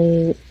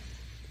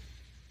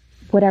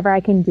whatever I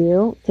can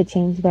do to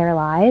change their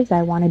lives,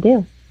 I want to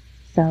do.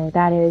 So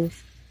that is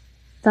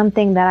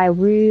something that I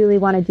really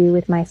want to do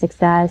with my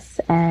success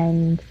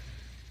and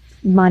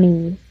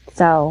money.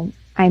 So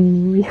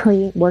I'm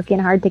really working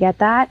hard to get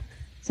that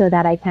so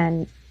that I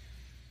can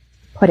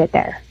put it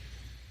there.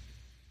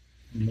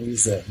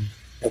 Amazing.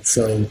 That's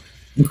so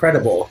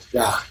incredible.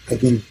 Yeah. I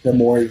think the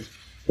more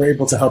we're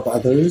able to help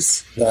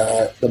others,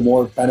 the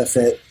more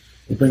benefit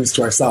it brings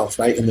to ourselves,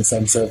 right? In the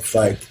sense of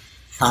like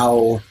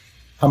how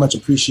much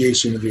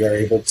appreciation we are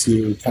able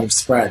to kind of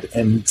spread,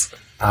 and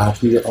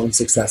through your own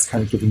success,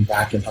 kind of giving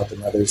back and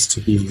helping others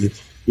to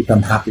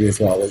become happy as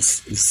well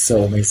is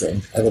so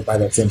amazing. I live by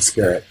that same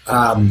spirit.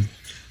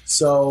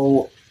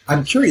 So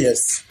I'm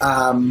curious,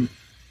 I'm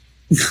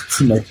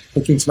like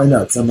looking to my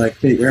notes. I'm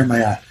like, wait, where am I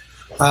at?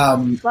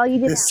 Well, you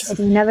did ask if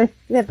you never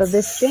sip of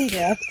this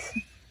Spindrift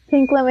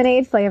pink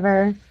lemonade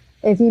flavor.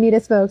 If you need a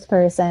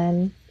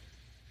spokesperson,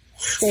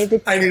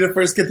 I need to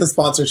first get the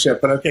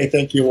sponsorship, but okay,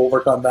 thank you. We'll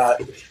work on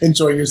that.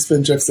 Enjoy your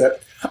Spindrift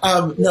sip.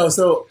 No,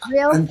 so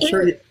real I'm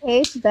sure it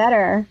tastes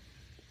better.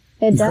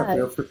 It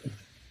does.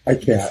 I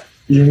can't.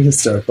 You're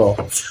hysterical.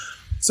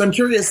 So I'm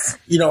curious.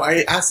 You know,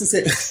 I ask the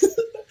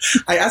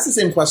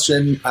same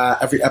question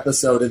every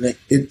episode, and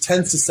it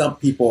tends to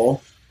stump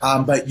people.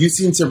 But you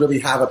seem to really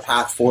have a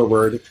path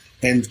forward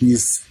and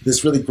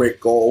this really great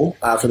goal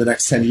for the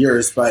next 10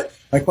 years. But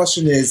my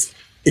question is,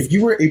 if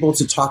you were able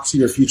to talk to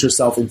your future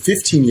self in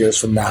 15 years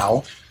from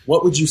now,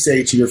 what would you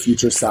say to your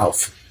future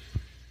self?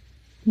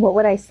 What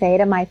would I say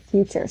to my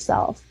future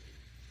self?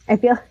 I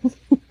feel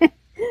like,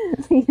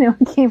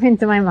 it came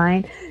into my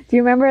mind. Do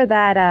you remember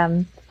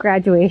that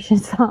graduation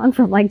song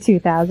from like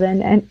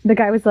 2000? And the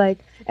guy was like,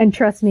 and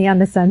trust me on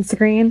the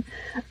sunscreen.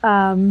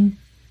 That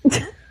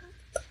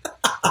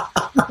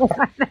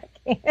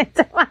came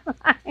into my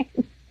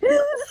mind.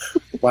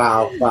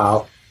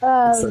 Wow.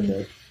 That's so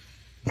good.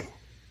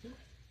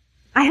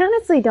 I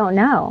honestly don't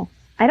know.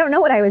 I don't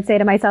know what I would say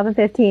to myself in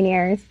 15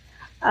 years.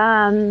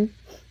 I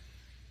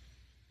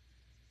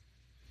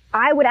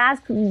would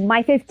ask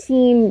my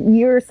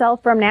 15-year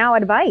self from now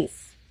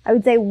advice. I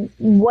would say,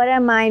 what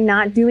am I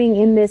not doing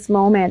in this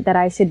moment that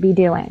I should be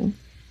doing?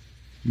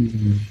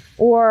 Mm-hmm.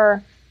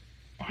 Or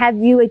have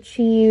you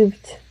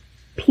achieved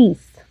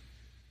peace?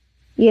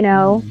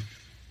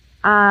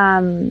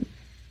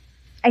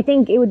 I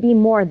think it would be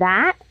more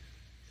that.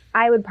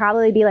 I would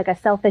probably be like a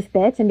selfish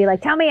bitch and be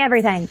like, tell me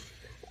everything.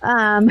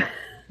 But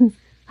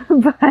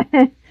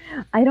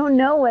I don't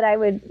know what I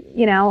would,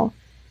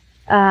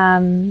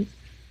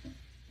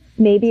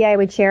 maybe I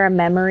would share a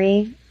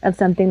memory of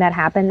something that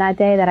happened that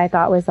day that I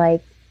thought was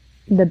like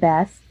the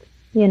best,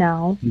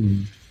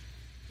 Mm.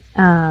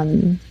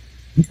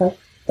 Okay.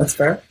 That's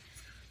fair.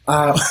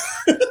 That's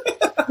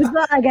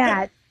all I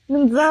got.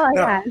 That's all I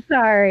got.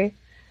 Sorry.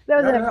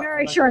 That was a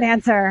very short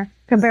answer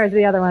compared to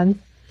the other ones.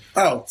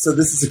 Oh, so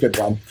this is a good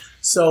one.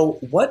 So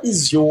what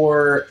is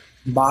your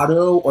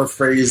motto or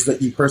phrase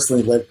that you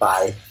personally live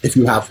by, if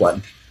you have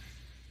one?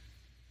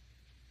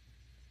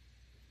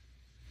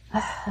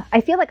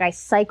 I feel like I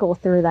cycle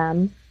through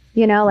them.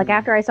 Like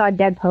after I saw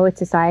Dead Poets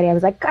Society, I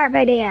was like,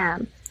 carpe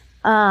diem.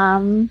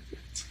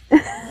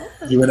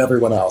 You and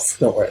everyone else,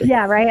 don't worry.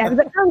 Yeah, right? I was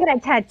like, I'm going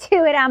to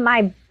tattoo it on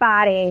my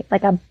body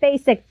like a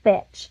basic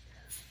bitch.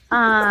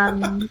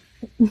 I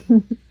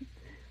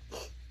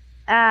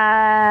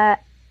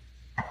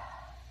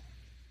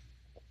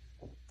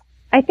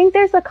think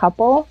there's a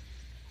couple.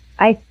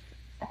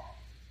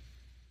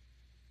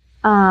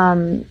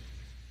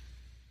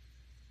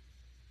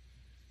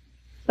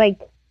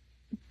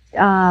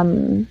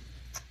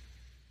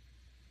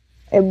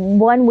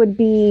 One would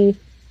be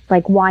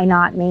like, why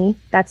not me?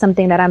 That's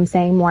something that I'm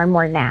saying more and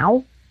more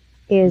now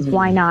is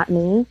why not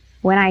me?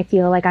 When I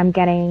feel like I'm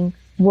getting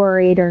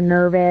worried or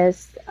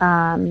nervous,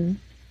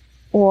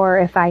 or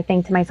if I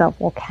think to myself,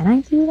 well, can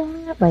I do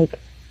that? Like,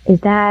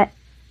 is that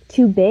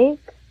too big?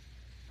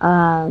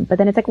 But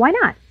then it's like, why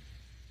not?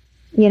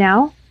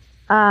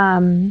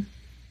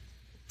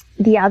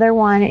 The other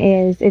one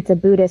is, it's a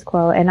Buddhist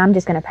quote, and I'm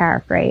just going to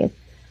paraphrase,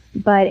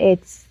 but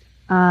it's,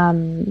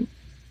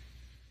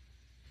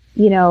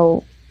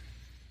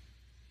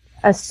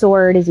 a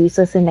sword is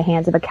useless in the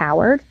hands of a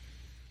coward.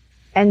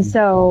 And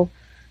so,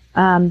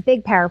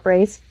 big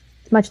paraphrase,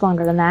 it's much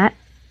longer than that,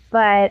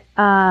 but,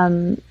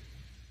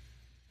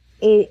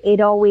 it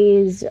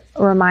always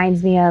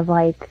reminds me of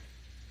like,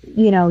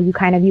 you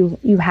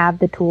have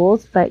the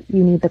tools, but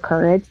you need the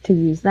courage to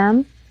use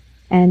them.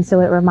 And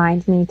so it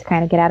reminds me to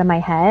kind of get out of my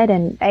head.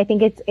 And I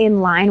think it's in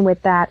line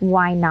with that,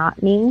 why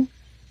not me?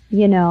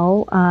 You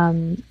know,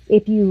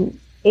 if you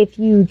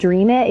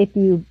dream it, if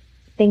you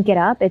think it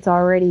up, it's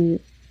already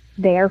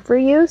there for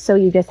you. So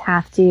you just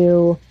have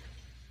to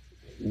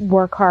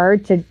work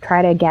hard to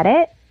try to get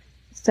it.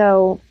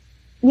 So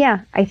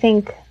yeah, I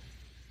think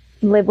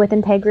live with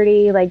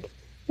integrity, like,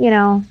 you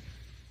know,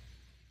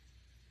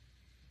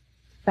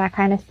 that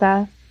kind of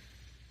stuff.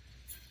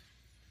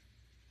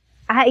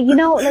 Like,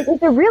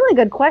 it's a really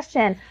good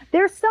question.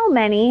 There's so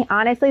many,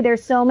 honestly,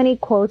 there's so many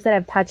quotes that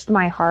have touched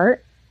my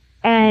heart.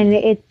 And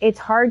it's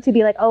hard to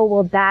be like, oh,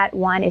 well, that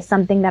one is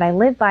something that I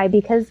live by,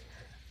 because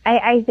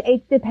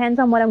it depends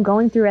on what I'm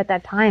going through at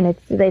that time.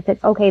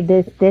 It's okay,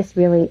 this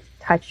really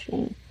touched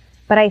me.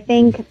 But I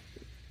think,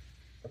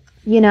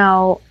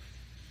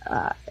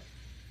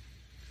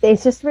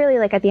 it's just really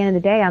like, at the end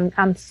of the day,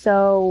 I'm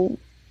so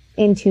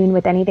in tune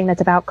with anything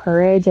that's about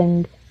courage,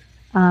 and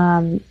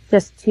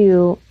just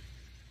to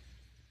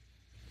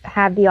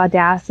have the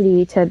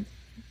audacity to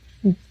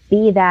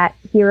be that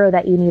hero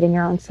that you need in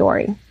your own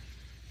story.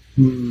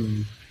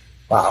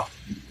 Wow.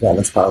 Yeah,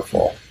 that's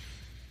powerful.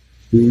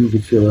 Be the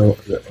hero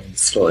of your own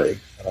story.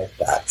 I like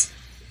that.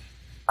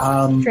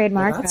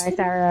 Trademark by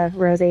Sarah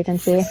Rose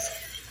Agency.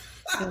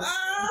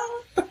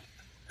 I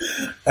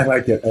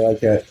like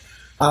it.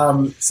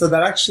 So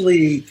that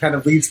actually kind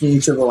of leads me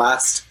to the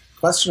last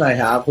question I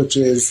have, which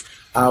is,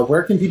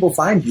 where can people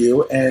find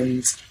you,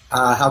 and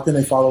how can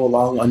they follow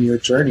along on your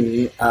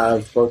journey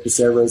of both the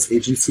Sarah Rose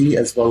Agency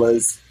as well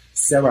as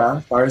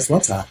Sarah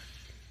Barrezueta?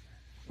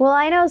 Well,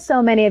 I know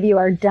so many of you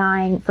are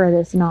dying for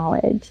this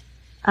knowledge.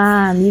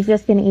 You've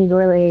just been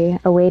eagerly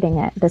awaiting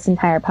it this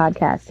entire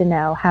podcast to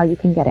know how you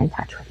can get in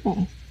touch with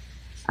me.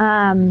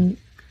 And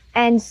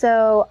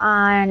so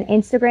on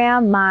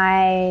Instagram,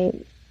 my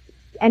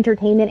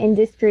entertainment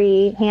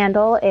industry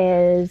handle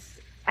is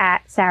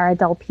at Sarah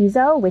Del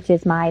Pizzo, which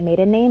is my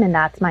maiden name, and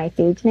that's my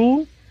stage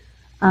name.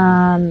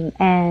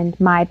 And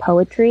my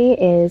poetry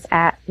is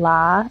at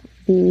La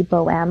the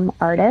Bohème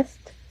Artist.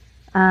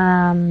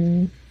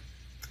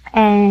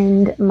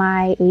 And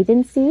my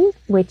agency,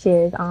 which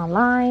is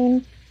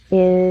online,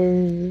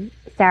 is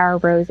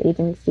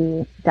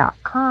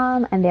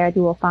sarahroseagency.com. And there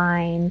you will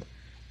find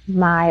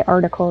my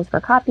articles for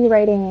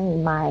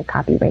copywriting, my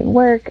copyright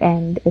work.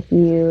 And if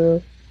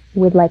you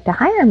would like to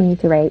hire me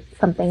to write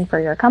something for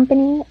your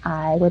company,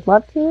 I would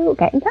love to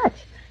get in touch.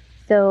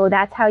 So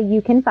that's how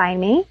you can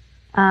find me.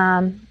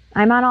 I'm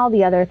on all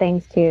the other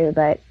things too,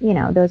 but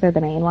those are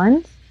the main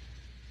ones.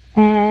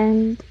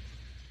 And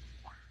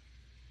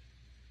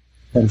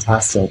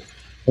fantastic.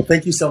 Well,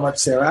 thank you so much,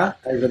 Sarah.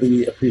 I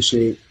really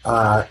appreciate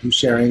you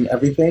sharing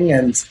everything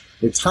and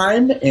your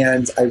time,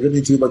 and I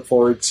really do look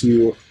forward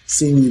to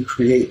seeing you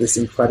create this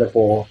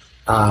incredible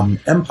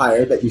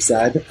empire that you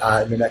said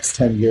in the next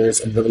 10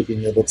 years, and really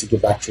being able to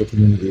give back to the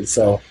community.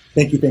 So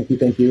thank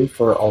you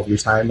for all of your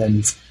time,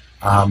 and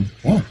I'll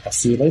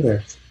see you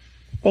later.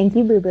 Thank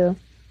you, Boo Boo.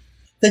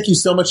 Thank you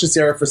so much to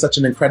Sarah for such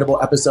an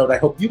incredible episode. I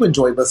hope you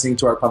enjoyed listening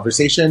to our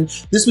conversation.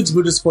 This week's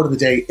Buddhist quote of the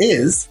day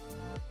is,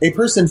 "A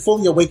person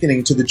fully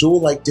awakening to the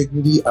jewel-like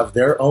dignity of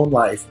their own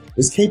life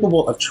is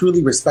capable of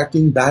truly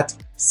respecting that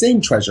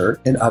same treasure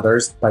in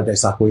others," by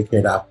Daisaku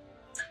Ikeda.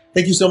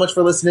 Thank you so much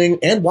for listening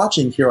and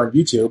watching here on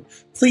YouTube.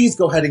 Please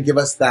go ahead and give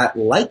us that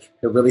like.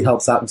 It really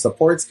helps out and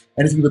supports.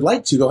 And if you would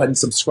like to, go ahead and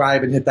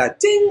subscribe and hit that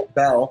ding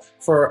bell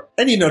for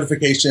any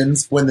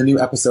notifications when the new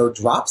episode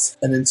drops.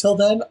 And until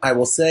then, I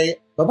will say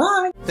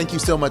bye-bye. Thank you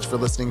so much for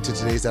listening to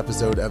today's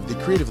episode of the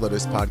Creative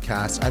Lotus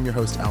Podcast. I'm your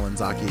host, Alan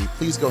Zaki.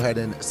 Please go ahead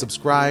and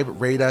subscribe,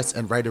 rate us,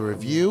 and write a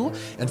review.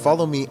 And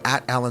follow me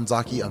at Alan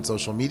Zaki on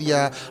social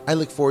media. I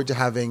look forward to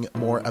having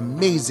more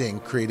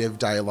amazing creative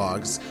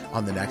dialogues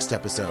on the next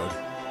episode.